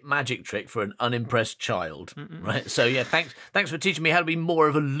shit magic trick for an unimpressed child. Right. So yeah, thanks for teaching me how to be more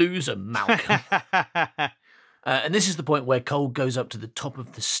of a loser, Malcolm. And this is the point where Cole goes up to the top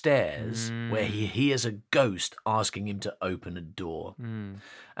of the stairs where he hears a ghost asking him to open a door.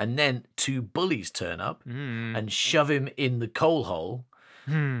 And then 2 bullies turn up and shove him in the coal hole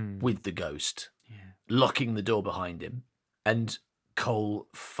with the ghost, locking the door behind him. And Cole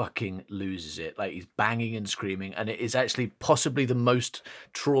fucking loses it. Like, he's banging and screaming, and it is actually possibly the most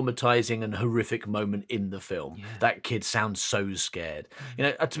traumatizing and horrific moment in the film. That kid sounds so scared. You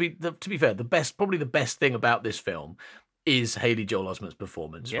know, to be fair, probably the best thing about this film is Haley Joel Osment's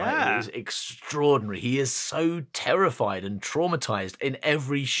performance. Right? It is extraordinary. He is so terrified and traumatized in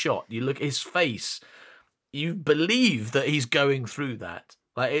every shot. You look at his face, you believe that he's going through that.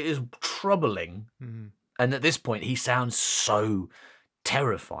 Like, it is troubling. And at this point, he sounds so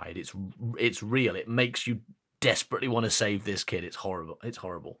terrified. It's real. It makes you desperately want to save this kid. It's horrible. It's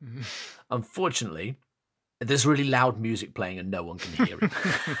horrible. Unfortunately, there's really loud music playing and no one can hear him.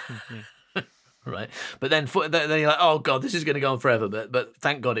 Right, but then you're like, oh god, this is going to go on forever. But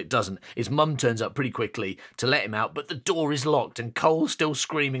thank God it doesn't. His mum turns up pretty quickly to let him out, but the door is locked, and Cole's still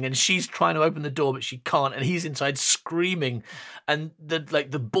screaming, and she's trying to open the door, but she can't, and he's inside screaming, and the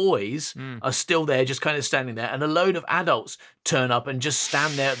boys are still there, just kind of standing there, and a load of adults turn up and just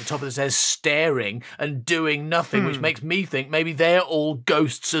stand there at the top of the stairs, staring and doing nothing, which makes me think maybe they're all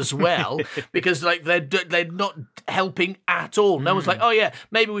ghosts as well, because like they're not helping at all. No one's like, oh yeah,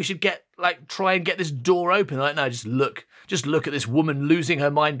 maybe we should try and get this door open. Like, no, just look at this woman losing her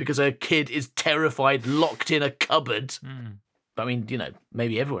mind because her kid is terrified, locked in a cupboard. I mean, you know,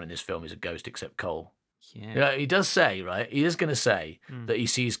 maybe everyone in this film is a ghost except Cole. Yeah, he does say, right? He is going to say that he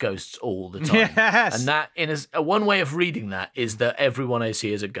sees ghosts all the time. Yes. And that, one way of reading that is that everyone I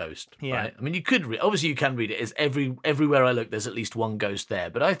see is a ghost. Yeah. Right? I mean, you could obviously you can read it as everywhere I look, there's at least one ghost there.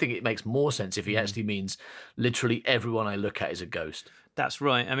 But I think it makes more sense if he actually means literally everyone I look at is a ghost. That's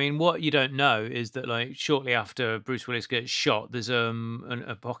right. I mean, what you don't know is that, like, shortly after Bruce Willis gets shot, there's an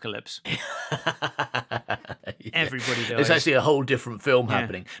apocalypse. Everybody dies. It's actually a whole different film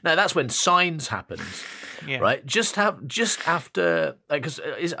happening. Now that's when Signs happens, right? Just after, because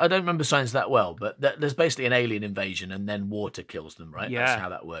I don't remember Signs that well, but there's basically an alien invasion and then water kills them, right? Yeah. That's how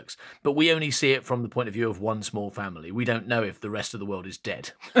that works. But we only see it from the point of view of one small family. We don't know if the rest of the world is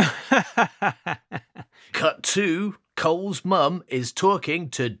dead. Cut to Cole's mum is talking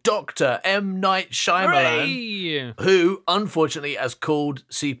to Dr. M. Night Shyamalan, who unfortunately has called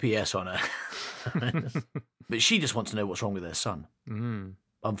CPS on her. But she just wants to know what's wrong with her son.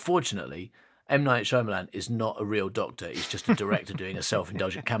 Unfortunately, M. Night Shyamalan is not a real doctor. He's just a director doing a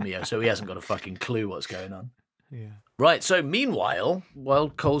self-indulgent cameo, so he hasn't got a fucking clue what's going on. Yeah. Right, so meanwhile, while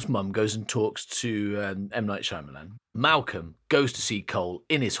Cole's mum goes and talks to M. Night Shyamalan, Malcolm goes to see Cole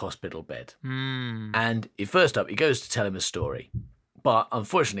in his hospital bed. And first up, he goes to tell him a story. But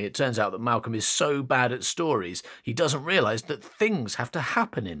unfortunately, it turns out that Malcolm is so bad at stories, he doesn't realise that things have to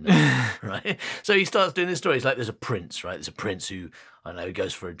happen in them, right? So he starts doing this story. It's like there's a prince, right? There's a prince who, I don't know, he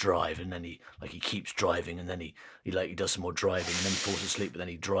goes for a drive and then he keeps driving and then he does some more driving and then he falls asleep, but then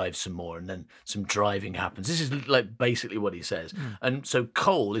he drives some more and then some driving happens. This is like basically what he says. And so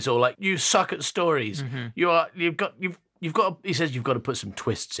Cole is all like, you suck at stories. You've got he says you've got to put some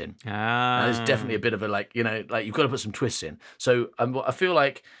twists in. And there's definitely a bit of a you've got to put some twists in. So I feel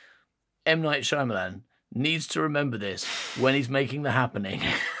like M. Night Shyamalan needs to remember this when he's making The Happening.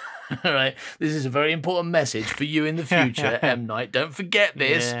 All right, this is a very important message for you in the future, M. Night. Don't forget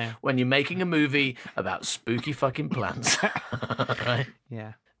this when you're making a movie about spooky fucking plants. Right?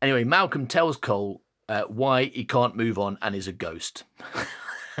 Yeah. Anyway, Malcolm tells Cole why he can't move on and is a ghost.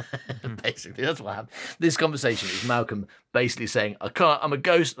 Basically, that's what happened. This conversation is Malcolm basically saying, I'm a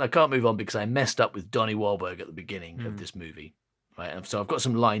ghost and I can't move on because I messed up with Donnie Wahlberg at the beginning of this movie. Right, and so I've got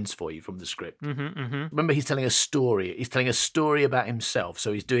some lines for you from the script. Remember, he's telling a story. He's telling a story about himself,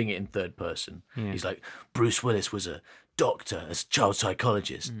 so he's doing it in third person. He's like, Bruce Willis was a doctor, a child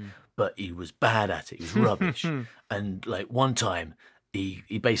psychologist, but he was bad at it. He was rubbish. And like one time, he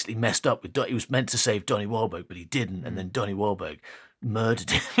basically messed up with. He was meant to save Donnie Wahlberg, but he didn't, and then Donnie Wahlberg murdered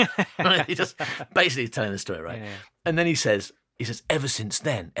him. Right? He just basically telling the story, right? And then he says, ever since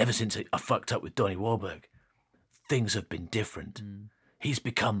I fucked up with Donnie Wahlberg, things have been different. He's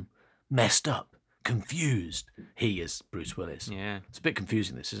become messed up, confused. He is Bruce Willis. Yeah. It's a bit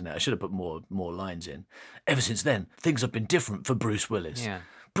confusing, this, isn't it? I should have put more lines in. Ever since then, things have been different for Bruce Willis. Yeah.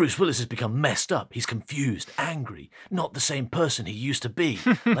 Bruce Willis has become messed up. He's confused, angry, not the same person he used to be,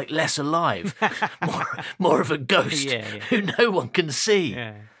 like less alive, more of a ghost who no one can see.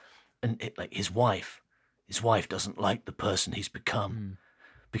 Yeah. And his wife doesn't like the person he's become.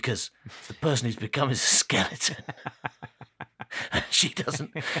 Because the person he's become is a skeleton. And she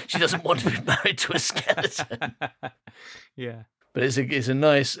doesn't want to be married to a skeleton. Yeah. But it's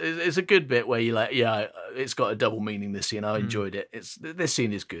a good bit where you're like, it's got a double meaning, this scene. I enjoyed it. This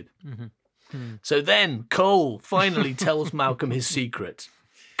scene is good. So then Cole finally tells Malcolm his secret.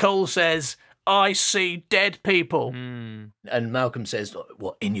 Cole says, I see dead people. And Malcolm says,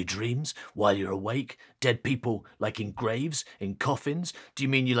 what, in your dreams, while you're awake? Dead people, like in graves, in coffins? Do you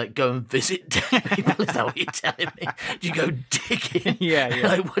mean you like go and visit dead people? Is that what you're telling me? Do you go digging?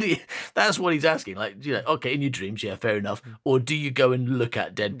 Yeah. Like, that's what he's asking. Like, okay, in your dreams, yeah, fair enough. Or do you go and look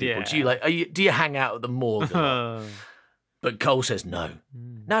at dead people? Yeah. Do you hang out at the morgue? But Cole says no.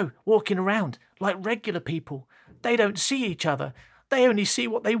 No, walking around like regular people. They don't see each other. They only see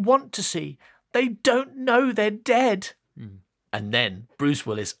what they want to see. They don't know they're dead. And then Bruce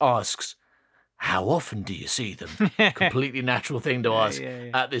Willis asks, how often do you see them? Completely natural thing to ask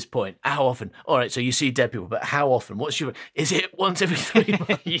at this point. How often? All right, so you see dead people, but how often? Is it once every 3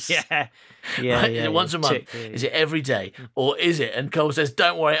 months? Is it once a month? Is it every day? Or is it? And Cole says,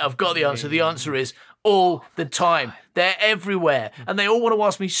 don't worry, I've got the answer. The answer is all the time. They're everywhere. And they all want to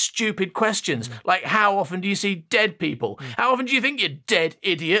ask me stupid questions. Like, how often do you see dead people? How often do you think you're dead,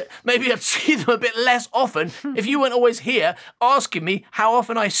 idiot? Maybe I'd see them a bit less often if you weren't always here asking me how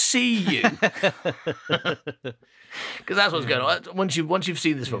often I see you. Because that's what's going on. Once you've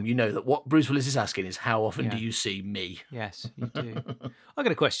seen this film, you know that what Bruce Willis is asking is, how often do you see me? Yes, you do. I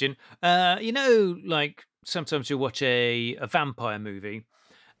got a question. Like sometimes you'll watch a vampire movie,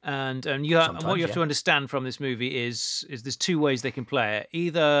 And what you have to understand from this movie is there's two ways they can play it.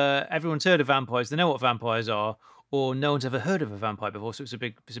 Either everyone's heard of vampires, they know what vampires are, or no one's ever heard of a vampire before, so it's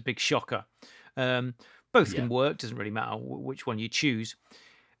a big shocker. Both can work, doesn't really matter which one you choose.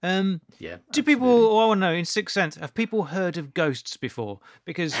 Do people, I want to know, in Sixth Sense, have people heard of ghosts before?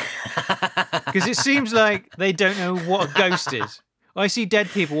 Because it seems like they don't know what a ghost is. I see dead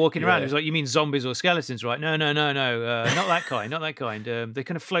people walking around. It's like, you mean zombies or skeletons, right? No. Not that kind. They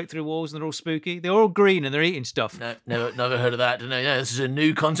kind of float through walls and they're all spooky. They're all green and they're eating stuff. No, never heard of that. Don't know. No, this is a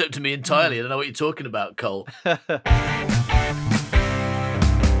new concept to me entirely. I don't know what you're talking about, Cole.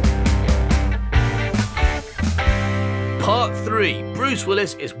 Part 3. Bruce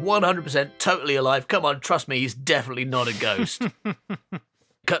Willis is 100% totally alive. Come on, trust me, he's definitely not a ghost.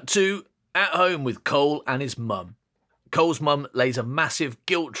 Cut 2. At home with Cole and his mum. Cole's mum lays a massive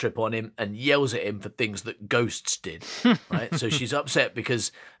guilt trip on him and yells at him for things that ghosts did. Right? So she's upset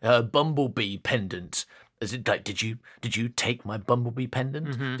because her bumblebee pendant. Is it like, did you take my bumblebee pendant?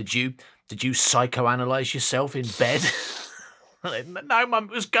 Mm-hmm. Did you psychoanalyze yourself in bed? No, Mum,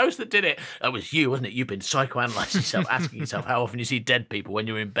 it was ghosts that did it. It was you, wasn't it? You've been psychoanalyzing yourself, asking yourself how often you see dead people when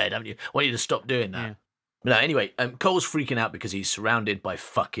you're in bed, haven't you? I want you to stop doing that. Yeah. No, anyway, Cole's freaking out because he's surrounded by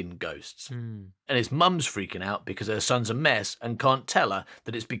fucking ghosts. And his mum's freaking out because her son's a mess and can't tell her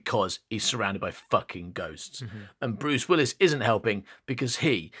that it's because he's surrounded by fucking ghosts. Mm-hmm. And Bruce Willis isn't helping because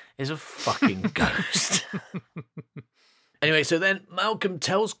he is a fucking ghost. Anyway, so then Malcolm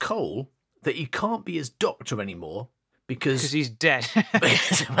tells Cole that he can't be his doctor anymore because he's dead.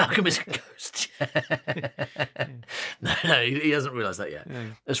 Malcolm is a ghost. No, he hasn't realised that yet. Yeah.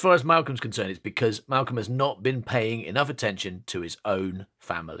 As far as Malcolm's concerned, it's because Malcolm has not been paying enough attention to his own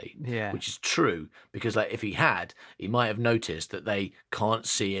family. Yeah. Which is true, because if he had, he might have noticed that they can't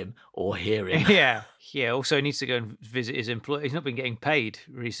see him or hear him. Yeah. Yeah, also he needs to go and visit his employer. He's not been getting paid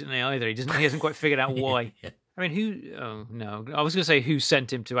recently either. He hasn't quite figured out why. Yeah. I mean, I was going to say who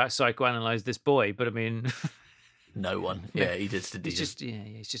sent him to psychoanalyze this boy, but I mean... No one. Yeah, he did. He's just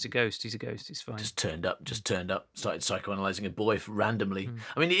a ghost. He's a ghost. He's fine. Just turned up, started psychoanalyzing a boy randomly.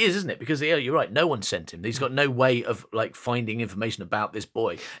 I mean, it is, isn't it? Because you're right. No one sent him. He's got no way of finding information about this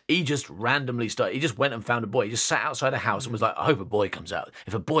boy. He just randomly started. He just went and found a boy. He just sat outside a house and was like, I hope a boy comes out.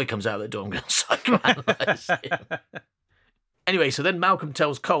 If a boy comes out the door, I'm going to psychoanalyze him. Anyway, so then Malcolm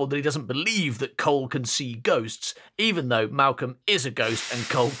tells Cole that he doesn't believe that Cole can see ghosts, even though Malcolm is a ghost and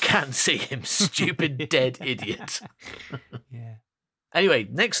Cole can see him. Stupid, dead idiot. Yeah. Anyway,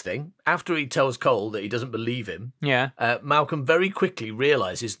 next thing, after he tells Cole that he doesn't believe him, Malcolm very quickly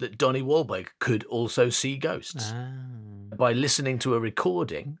realises that Donnie Wahlberg could also see ghosts. By listening to a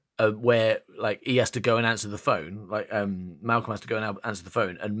recording where he has to go and answer the phone, Malcolm has to go and answer the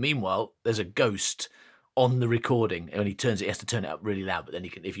phone, and meanwhile there's a ghost on the recording, and when he turns it, he has to turn it up really loud. But then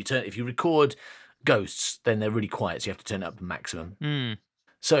if you record ghosts, then they're really quiet, so you have to turn it up to maximum.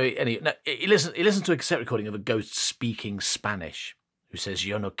 So anyway, he listens to a cassette recording of a ghost speaking Spanish, who says,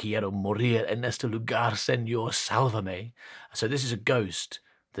 "Yo no quiero morir en este lugar, señor, sálvame." So this is a ghost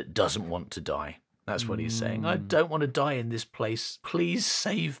that doesn't want to die. That's what he's saying. I don't want to die in this place. Please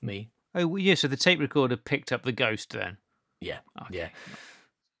save me. Oh yeah, so the tape recorder picked up the ghost then. Yeah, okay. Yeah.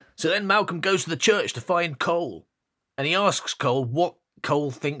 So then Malcolm goes to the church to find Cole, and he asks Cole what Cole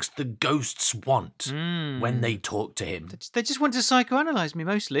thinks the ghosts want when they talk to him. They just want to psychoanalyze me,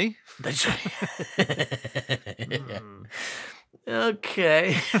 mostly.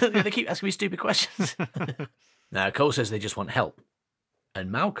 Okay. They keep asking me stupid questions. Now, Cole says they just want help,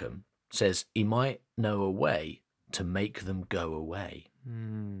 and Malcolm says he might know a way to make them go away.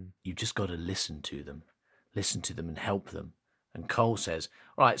 You've just got to listen to them and help them. And Cole says,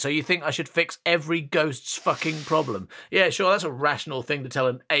 right, so you think I should fix every ghost's fucking problem? Yeah, sure, that's a rational thing to tell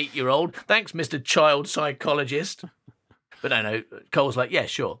an 8-year-old. Thanks, Mr. Child Psychologist. But no, Cole's like, yeah,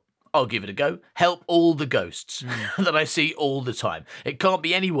 sure, I'll give it a go. Help all the ghosts that I see all the time. It can't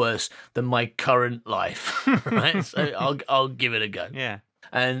be any worse than my current life, right? So I'll give it a go. Yeah.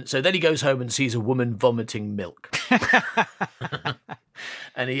 And so then he goes home and sees a woman vomiting milk.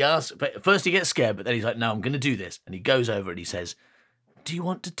 And he asks, but first he gets scared, but then he's like, no, I'm going to do this. And he goes over and he says, do you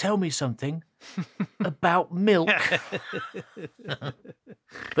want to tell me something about milk?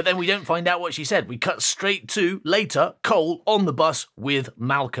 But then we don't find out what she said. We cut straight to, later, Cole on the bus with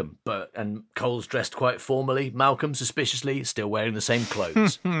Malcolm. And Cole's dressed quite formally. Malcolm, suspiciously, still wearing the same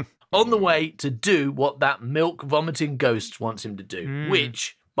clothes. On the way to do what that milk-vomiting ghost wants him to do,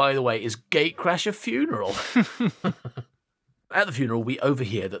 which, by the way, is gatecrash a funeral. at the funeral, we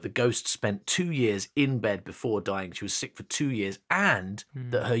overhear that the ghost spent 2 years in bed before dying. She was sick for 2 years, and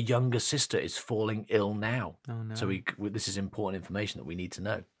that her younger sister is falling ill now. Oh, no. So this is important information that we need to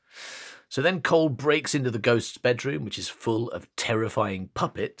know. So then Cole breaks into the ghost's bedroom, which is full of terrifying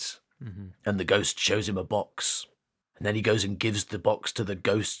puppets, and the ghost shows him a box. And then he goes and gives the box to the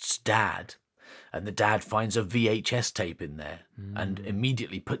ghost's dad, and the dad finds a VHS tape in there and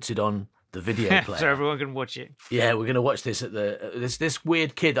immediately puts it on the video player. So everyone can watch it. Yeah, we're going to watch this at this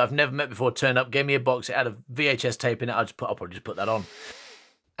weird kid I've never met before turned up, gave me a box, it had a VHS tape in it. I'll probably just put that on.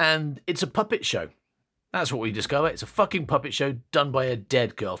 And it's a puppet show. That's what we discover. It's a fucking puppet show done by a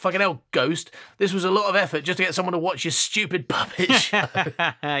dead girl. Fucking hell, Ghost. This was a lot of effort just to get someone to watch your stupid puppet show.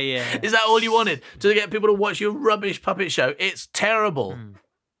 Yeah. Is that all you wanted? To get people to watch your rubbish puppet show? It's terrible.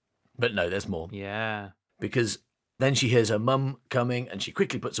 But no, there's more. Yeah. Because then she hears her mum coming and she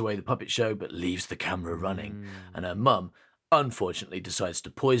quickly puts away the puppet show but leaves the camera running. And her mum, unfortunately, decides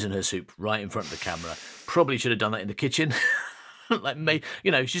to poison her soup right in front of the camera. Probably should have done that in the kitchen.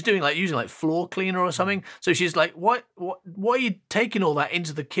 She's doing using floor cleaner or something. So she's like, why are you taking all that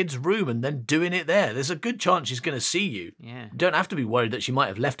into the kid's room and then doing it there? There's a good chance she's going to see you. Yeah. You don't have to be worried that she might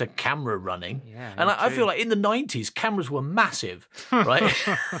have left a camera running. Yeah, and I feel like in the 90s, cameras were massive, right?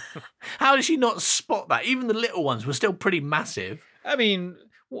 How did she not spot that? Even the little ones were still pretty massive. I mean,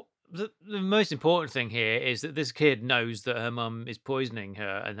 the most important thing here is that this kid knows that her mum is poisoning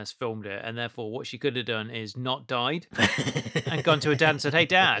her and has filmed it, and therefore what she could have done is not died and gone to her dad and said, "Hey,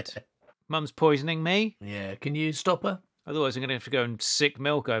 Dad, Mum's poisoning me. Yeah, can you stop her? Otherwise, I'm going to have to go and sick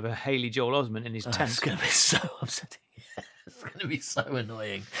milk over Haley Joel Osment in his tent." It's going to be so upsetting. It's going to be so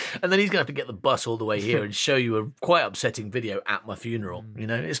annoying. And then he's going to have to get the bus all the way here and show you a quite upsetting video at my funeral. You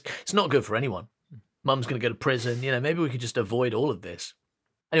know, it's not good for anyone. Mum's going to go to prison. Maybe we could just avoid all of this.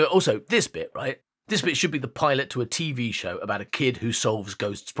 Anyway, also, this bit, right? This bit should be the pilot to a TV show about a kid who solves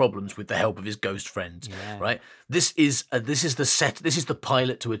ghosts' problems with the help of his ghost friends, right? This is the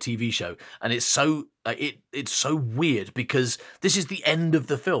pilot to a TV show, and it's so it's so weird because this is the end of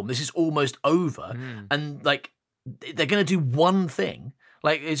the film. This is almost over, and they're going to do one thing.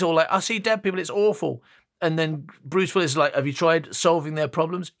 It's all I see dead people. It's awful. And then Bruce Willis is like, "Have you tried solving their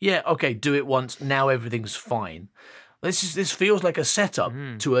problems?" "Yeah, okay, do it once. Now everything's fine." This feels like a setup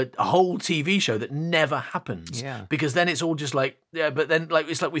to a whole TV show that never happens. Yeah. Because then it's all just but then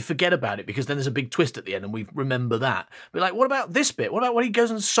it's like we forget about it because then there's a big twist at the end and we remember that. But what about this bit? What about when he goes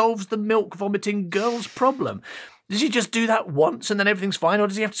and solves the milk vomiting girl's problem? Does he just do that once and then everything's fine, or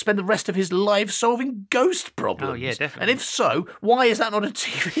does he have to spend the rest of his life solving ghost problems? Oh, yeah, definitely. And if so, why is that not a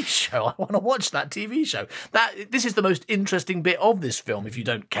TV show? I want to watch that TV show. This is the most interesting bit of this film, if you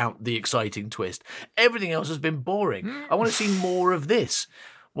don't count the exciting twist. Everything else has been boring. I want to see more of this.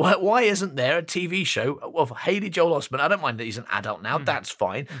 Why isn't there a TV show of Haley Joel Osment? I don't mind that he's an adult now. That's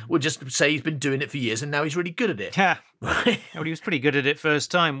fine. We'll just say he's been doing it for years and now he's really good at it. Yeah. Right? Well, he was pretty good at it first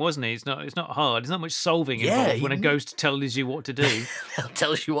time, wasn't he? It's not hard. There's not much solving involved when a ghost tells you what to do.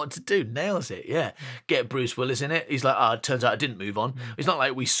 Tells you what to do. Nails it, yeah. Get Bruce Willis in it. He's like, it turns out I didn't move on. It's not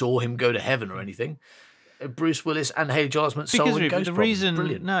like we saw him go to heaven or anything. Bruce Willis and Haley Joel Osment solving ghost problems.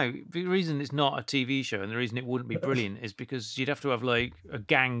 The reason it's not a TV show and the reason it wouldn't be brilliant is because you'd have to have a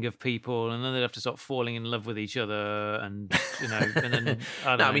gang of people and then they'd have to start falling in love with each other and and then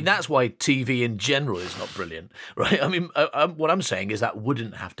I mean that's why TV in general is not brilliant, right? I mean, what I'm saying is that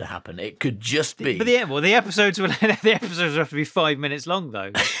wouldn't have to happen. It could just be. But the episodes would have to be 5 minutes long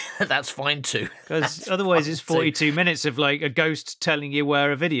though. That's fine too. Because otherwise it's 42 minutes of a ghost telling you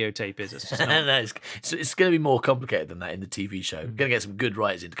where a videotape is. It's just not... No, it's going to be more complicated than that in the TV show. Going to get some good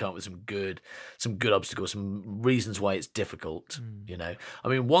writers in to come up with some good obstacles, some reasons why it's difficult. I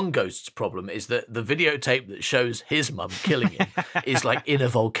mean, one ghost's problem is that the videotape that shows his mum killing him is in a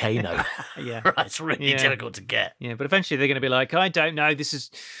volcano. Yeah, right. It's really difficult to get. Yeah, but eventually they're going to be like, I don't know.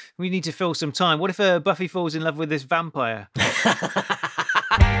 We need to fill some time. What if Buffy falls in love with this vampire?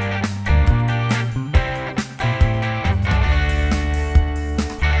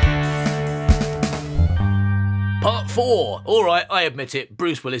 Part 4. All right, I admit it.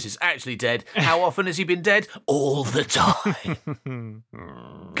 Bruce Willis is actually dead. How often has he been dead? All the time.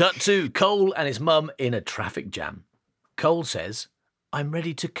 Cut to Cole and his mum in a traffic jam. Cole says, "I'm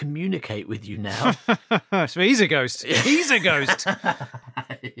ready to communicate with you now." So he's a ghost. He's a ghost.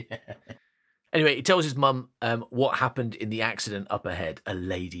 Yeah. Anyway, he tells his mum what happened in the accident up ahead. A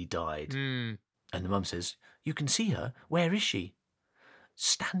lady died. And the mum says, "You can see her. Where is she?"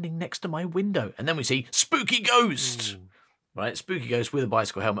 "Standing next to my window." And then we see spooky ghost. right? Spooky ghost with a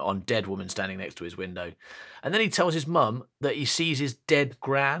bicycle helmet on, dead woman standing next to his window. And then he tells his mum that he sees his dead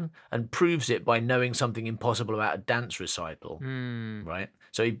gran and proves it by knowing something impossible about a dance recital, right?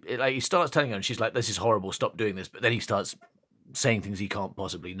 So he starts telling her, and she's like, this is horrible, stop doing this. But then he starts saying things he can't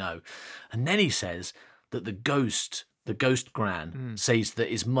possibly know. And then he says that the ghost gran, says that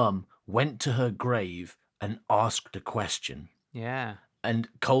his mum went to her grave and asked a question. Yeah. And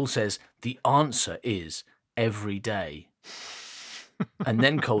Cole says the answer is every day. And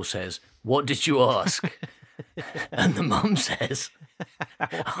then Cole says, what did you ask? And the mum says,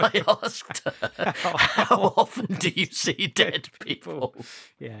 I asked her, how often do you see dead people?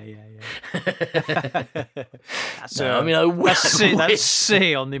 Yeah. That's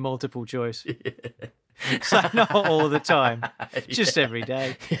C on the multiple choice. So not all the time, just every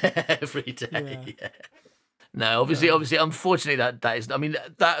day. Every day. Yeah. No, obviously, unfortunately, that is. I mean,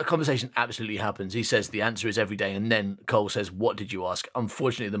 that conversation absolutely happens. He says the answer is every day, and then Cole says, "What did you ask?"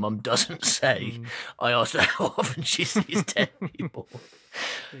 Unfortunately, the mum doesn't say. I asked her how often she sees dead people.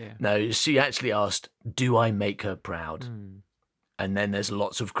 Yeah. No, she actually asked, "Do I make her proud?" And then there's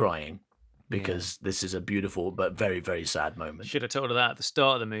lots of crying because this is a beautiful but very, very sad moment. Should have told her that at the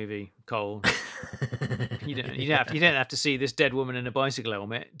start of the movie, Cole. You don't have to see this dead woman in a bicycle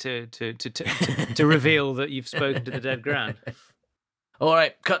helmet to reveal that you've spoken to the dead gran. All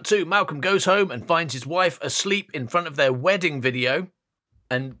right, cut 2. Malcolm goes home and finds his wife asleep in front of their wedding video.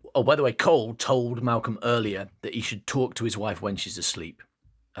 And, oh, by the way, Cole told Malcolm earlier that he should talk to his wife when she's asleep.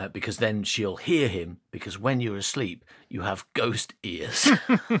 Because then she'll hear him, because when you're asleep, you have ghost ears.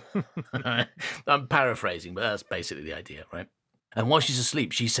 I'm paraphrasing, but that's basically the idea, right? And while she's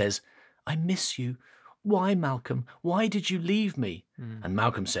asleep, she says, I miss you. Why, Malcolm? Why did you leave me? And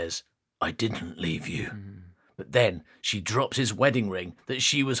Malcolm says, I didn't leave you. But then she drops his wedding ring that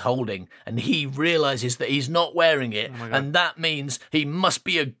she was holding, and he realizes that he's not wearing it, and that means he must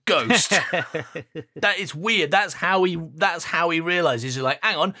be a ghost. That is weird. That's how he realizes. He's like,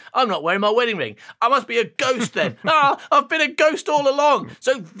 hang on, I'm not wearing my wedding ring. I must be a ghost then. I've been a ghost all along.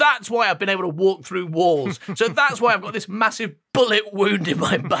 So that's why I've been able to walk through walls. So that's why I've got this massive bullet wound in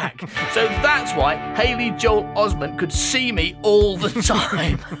my back. So that's why Haley Joel Osment could see me all the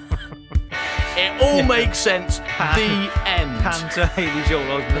time. It all makes sense. The end. Pan to Haley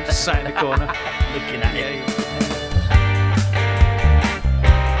Joel Osment, just sat in the corner, looking at it.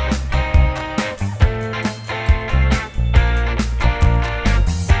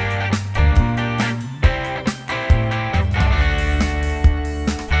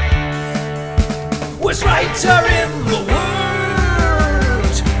 Worst writer in the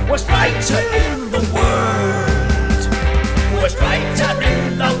world. Worst writer in the world. Worst writer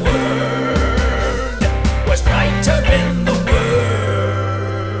in the world. Worst writer in the world.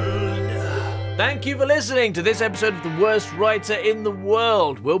 Thank you for listening to this episode of The Worst Writer in the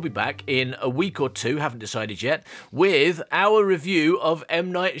World. We'll be back in a week or two, haven't decided yet, with our review of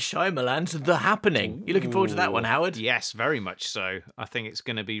M. Night Shyamalan's The Happening. You looking forward to that one, Howard? Yes, very much so. I think it's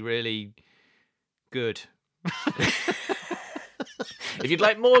going to be really good. If you'd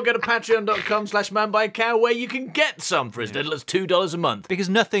like more, go to patreon.com/manbycow, where you can get some for as little as $2 a month. Because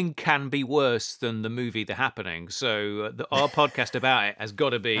nothing can be worse than the movie The Happening. So our podcast about it has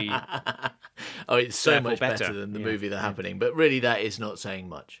got to be... Oh, it's so much better than the movie The Happening. But really, that is not saying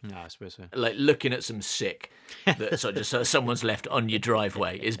much. No, I suppose so. Like looking at some sick that someone's left on your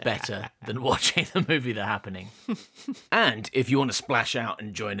driveway is better than watching the movie The Happening. And if you want to splash out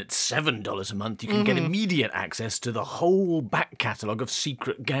and join at $7 a month, you can get immediate access to the whole back catalogue of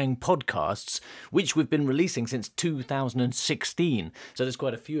Secret Gang podcasts, which we've been releasing since 2016. So there's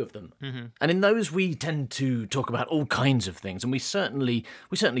quite a few of them. And in those, we tend to talk about all kinds of things, and we certainly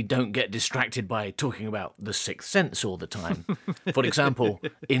don't get distracted by talking about The Sixth Sense all the time. For example,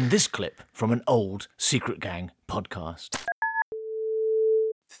 in this clip from an old Secret Gang podcast.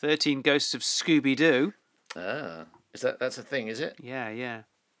 13 Ghosts of Scooby-Doo. That's a thing, is it? Yeah.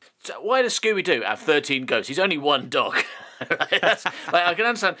 So why does Scooby-Doo have 13 ghosts? He's only one dog. Right? I can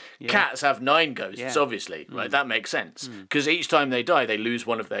understand cats have 9 ghosts, obviously. Right? That makes sense. Because each time they die, they lose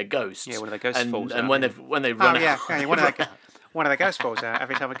one of their ghosts. Yeah, one of their ghosts falls out. And when they run out... One of the ghosts falls out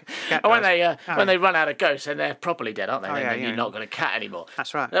every time a cat when they run out of ghosts, and they're properly dead, aren't they? Then you're not got a cat anymore.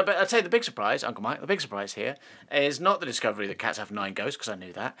 That's right. No, but I'd say the big surprise, Uncle Mike, the big surprise here is not the discovery that cats have 9 ghosts, because I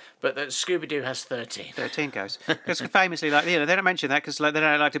knew that, but that Scooby-Doo has 13. 13 ghosts. Because famously, they don't mention that because they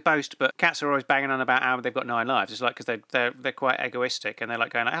don't like to boast, but cats are always banging on about how they've got 9 lives. It's like because they're quite egoistic, and they're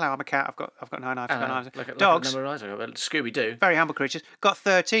like going, "Hello, I'm a cat. I've got 9 lives. I've got 9 lives." Dogs, Scooby-Doo, very humble creatures, got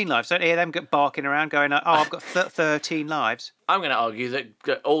 13 lives. Don't hear them barking around, going, "Oh, I've got 13 lives." I'm going to argue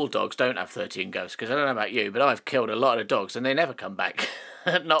that all dogs don't have 13 ghosts, because I don't know about you, but I've killed a lot of dogs and they never come back.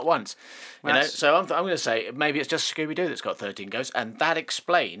 Not once. You know, so I'm going to say maybe it's just Scooby-Doo that's got 13 ghosts, and that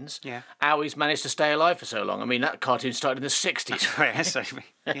explains how he's managed to stay alive for so long. I mean, that cartoon started in the 60s.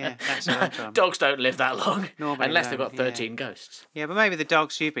 That's a long time. Dogs don't live that long, normally, unless they've got 13 ghosts. Yeah, but maybe the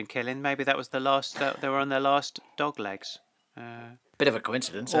dogs you've been killing, maybe that was the last, they were on their last dog legs. Bit of a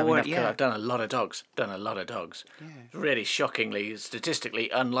coincidence. I mean, I've done a lot of dogs. Yeah. Really shockingly,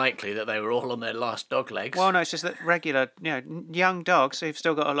 statistically unlikely that they were all on their last dog legs. Well, no, it's just that regular, young dogs who've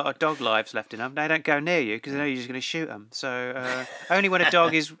still got a lot of dog lives left in them, they don't go near you because they know you're just going to shoot them. So only when a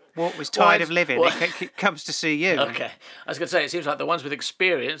dog is tired of living, it comes to see you. Okay. I was going to say, it seems like the ones with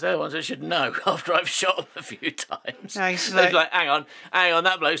experience, they're the ones that should know after I've shot them a few times. No, they're like, hang on,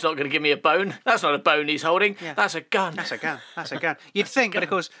 that bloke's not going to give me a bone. That's not a bone he's holding. Yeah. That's a gun. That's a gun. You'd think, but of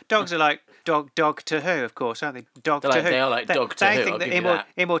course, dogs are like dog to who, of course, aren't they? Dog to who. They are like dog to who. They think that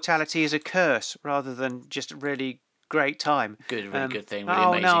immortality is a curse rather than just really great time. Really good thing. Really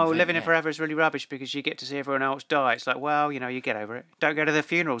amazing thing, living in forever is really rubbish because you get to see everyone else die. It's like, well, you get over it. Don't go to their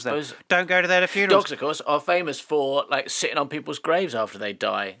funerals then. Don't go to their funerals. Dogs, of course, are famous for like sitting on people's graves after they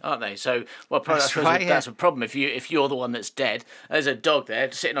die, aren't they? So, that's a problem if you're the one that's dead. There's a dog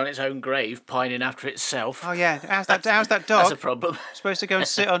there sitting on its own grave, pining after itself. Oh yeah, how's that dog? That's a problem. Supposed to go and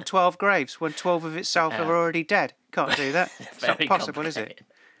sit on 12 graves when 12 of itself are already dead. Can't do that. It's not possible, is it?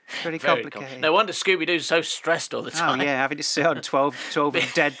 Very complicated. No wonder Scooby-Doo's so stressed all the time. Oh, yeah, having to sit on 12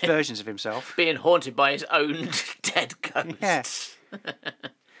 dead versions of himself. Being haunted by his own dead ghosts. Yeah.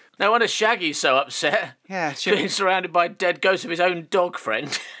 No wonder Shaggy's so upset. Yeah. Being surrounded by dead ghosts of his own dog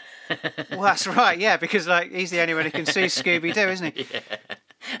friend. Well, that's right, yeah, because he's the only one who can see Scooby-Doo, isn't he?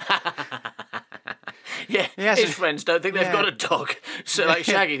 Yeah, his friends don't think they've got a dog. So, like,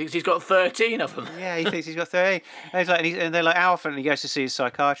 Shaggy thinks he's got 13 of them. Yeah, he thinks he's got 13. And they're like, how often he goes to see his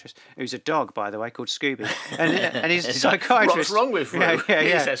psychiatrist, who's a dog, by the way, called Scooby. And his psychiatrist... What's wrong with Roo?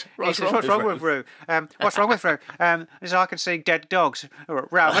 He says, what's wrong with Roo? What's wrong with Roo? He says, I can see dead dogs.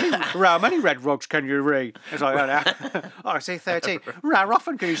 How many red rugs can you read? It's like, oh, I see 13. How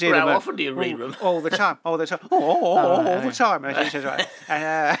often can you see them? How often do you read them? All the time. All the time. All the time. And she says, right.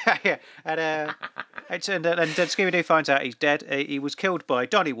 And then Scooby-Doo finds out he's dead. He was killed by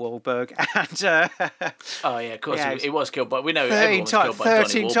Donnie Wahlberg. Oh, yeah, of course. He was killed by... We know everyone was killed by Donnie Wahlberg.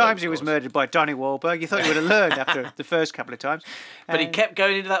 13 times he was murdered by Donnie Wahlberg. You thought you would have learned after the first couple of times. But he kept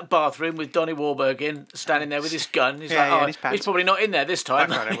going into that bathroom with Donnie Wahlberg standing there with his gun. He's he's probably not in there this time.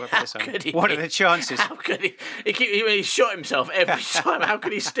 What are the chances? How could he? He shot himself every time. How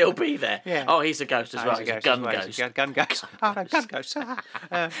could he still be there? Yeah. Oh, he's a ghost as well. He's a gun ghost. Gun ghost. Oh, no, gun ghost.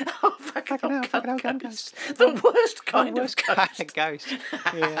 Fucking hell, gun ghost. The worst kind of ghost.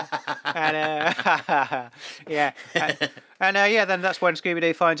 Yeah. Then that's when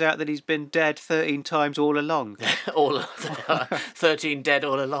Scooby-Doo finds out that he's been dead 13 times all along. 13 dead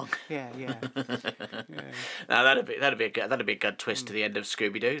all along. Yeah. Now that'd be a good twist to the end of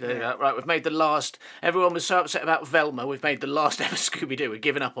Scooby-Doo. Yeah. Right, we've made the last. Everyone was so upset about Velma. We've made the last ever Scooby-Doo. We've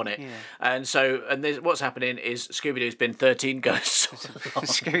given up on it. Yeah. And what's happening is Scooby-Doo's been 13 ghosts.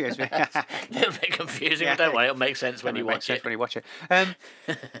 Scooby-Doo's been a little bit confusing, but don't worry, it'll make sense when you watch it. And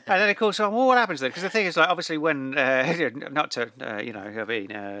then of course, what happens then? Because the thing is, like, obviously, when not to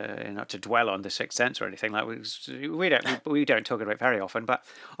not to dwell on the Sixth Sense or anything, like we don't talk about it very often, but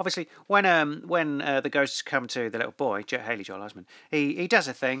obviously when the ghosts come to the little boy, Haley Joel Osment, he does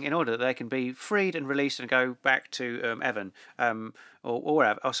a thing in order that they can be freed and released and go back to Evan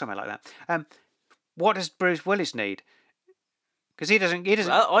or somewhere like that. What does Bruce Willis need? Because he doesn't.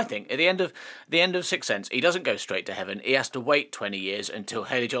 Well, I think at the end of Sixth Sense, he doesn't go straight to heaven. He has to wait 20 years until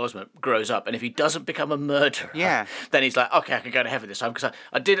Haley Joel Osment grows up, and if he doesn't become a murderer, then he's like, okay, I can go to heaven this time because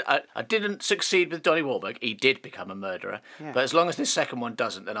I didn't succeed with Donnie Wahlberg. He did become a murderer, but as long as this second one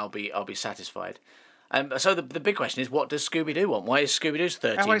doesn't, then I'll be satisfied. So the big question is, what does Scooby-Doo want? Why is Scooby-Doo's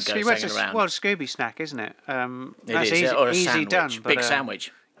 13 ghosts hanging around? Well, Scooby snack, isn't it? It is, or a easy sandwich, done, big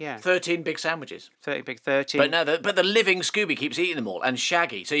sandwich. Yeah. 13 big sandwiches. 13. But no, but the living Scooby keeps eating them all, and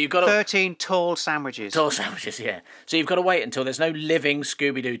Shaggy. So you've got 13 tall sandwiches. Tall sandwiches, yeah. So you've got to wait until there's no living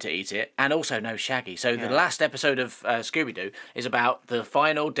Scooby-Doo to eat it, and also no Shaggy. So the last episode of Scooby-Doo is about the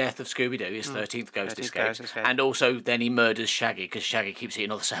final death of Scooby-Doo. His 13th ghost escapes, and also then he murders Shaggy because Shaggy keeps eating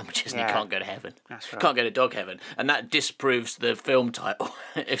all the sandwiches and he can't go to heaven. That's right. Can't go to dog heaven, and that disproves the film title.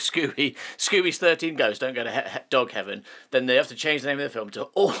 If Scooby's 13 ghosts don't go to dog heaven, then they have to change the name of the film to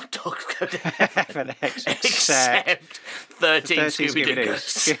All Dogs Go to Heaven, except 13 Scooby-Doo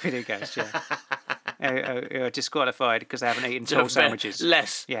ghosts. Scooby-Doo ghosts, yeah. disqualified because they haven't eaten tall sandwiches.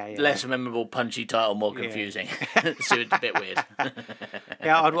 Less memorable, punchy title, more confusing. So it's a bit weird.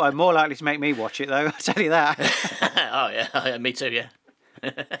 Yeah, I'm more likely to make me watch it though. I'll tell you that. Oh yeah, me too. Yeah.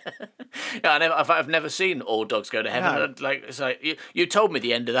 Yeah, I've never seen All Dogs Go to Heaven. No. Like, it's like you told me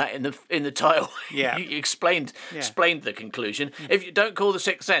the end of that in the title. Yeah, you explained the conclusion. If you don't call The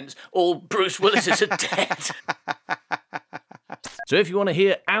Sixth Sense, all Bruce Willises are dead. So if you want to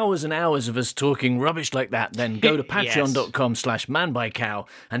hear hours and hours of us talking rubbish like that, then go to patreon.com/manbycow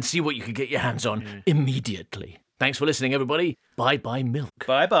and see what you can get your hands on immediately. Thanks for listening, everybody. Bye-bye, milk.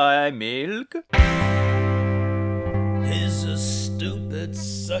 Bye-bye, milk. He's a stupid,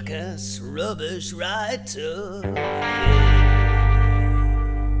 suck-ass, rubbish writer. Yeah.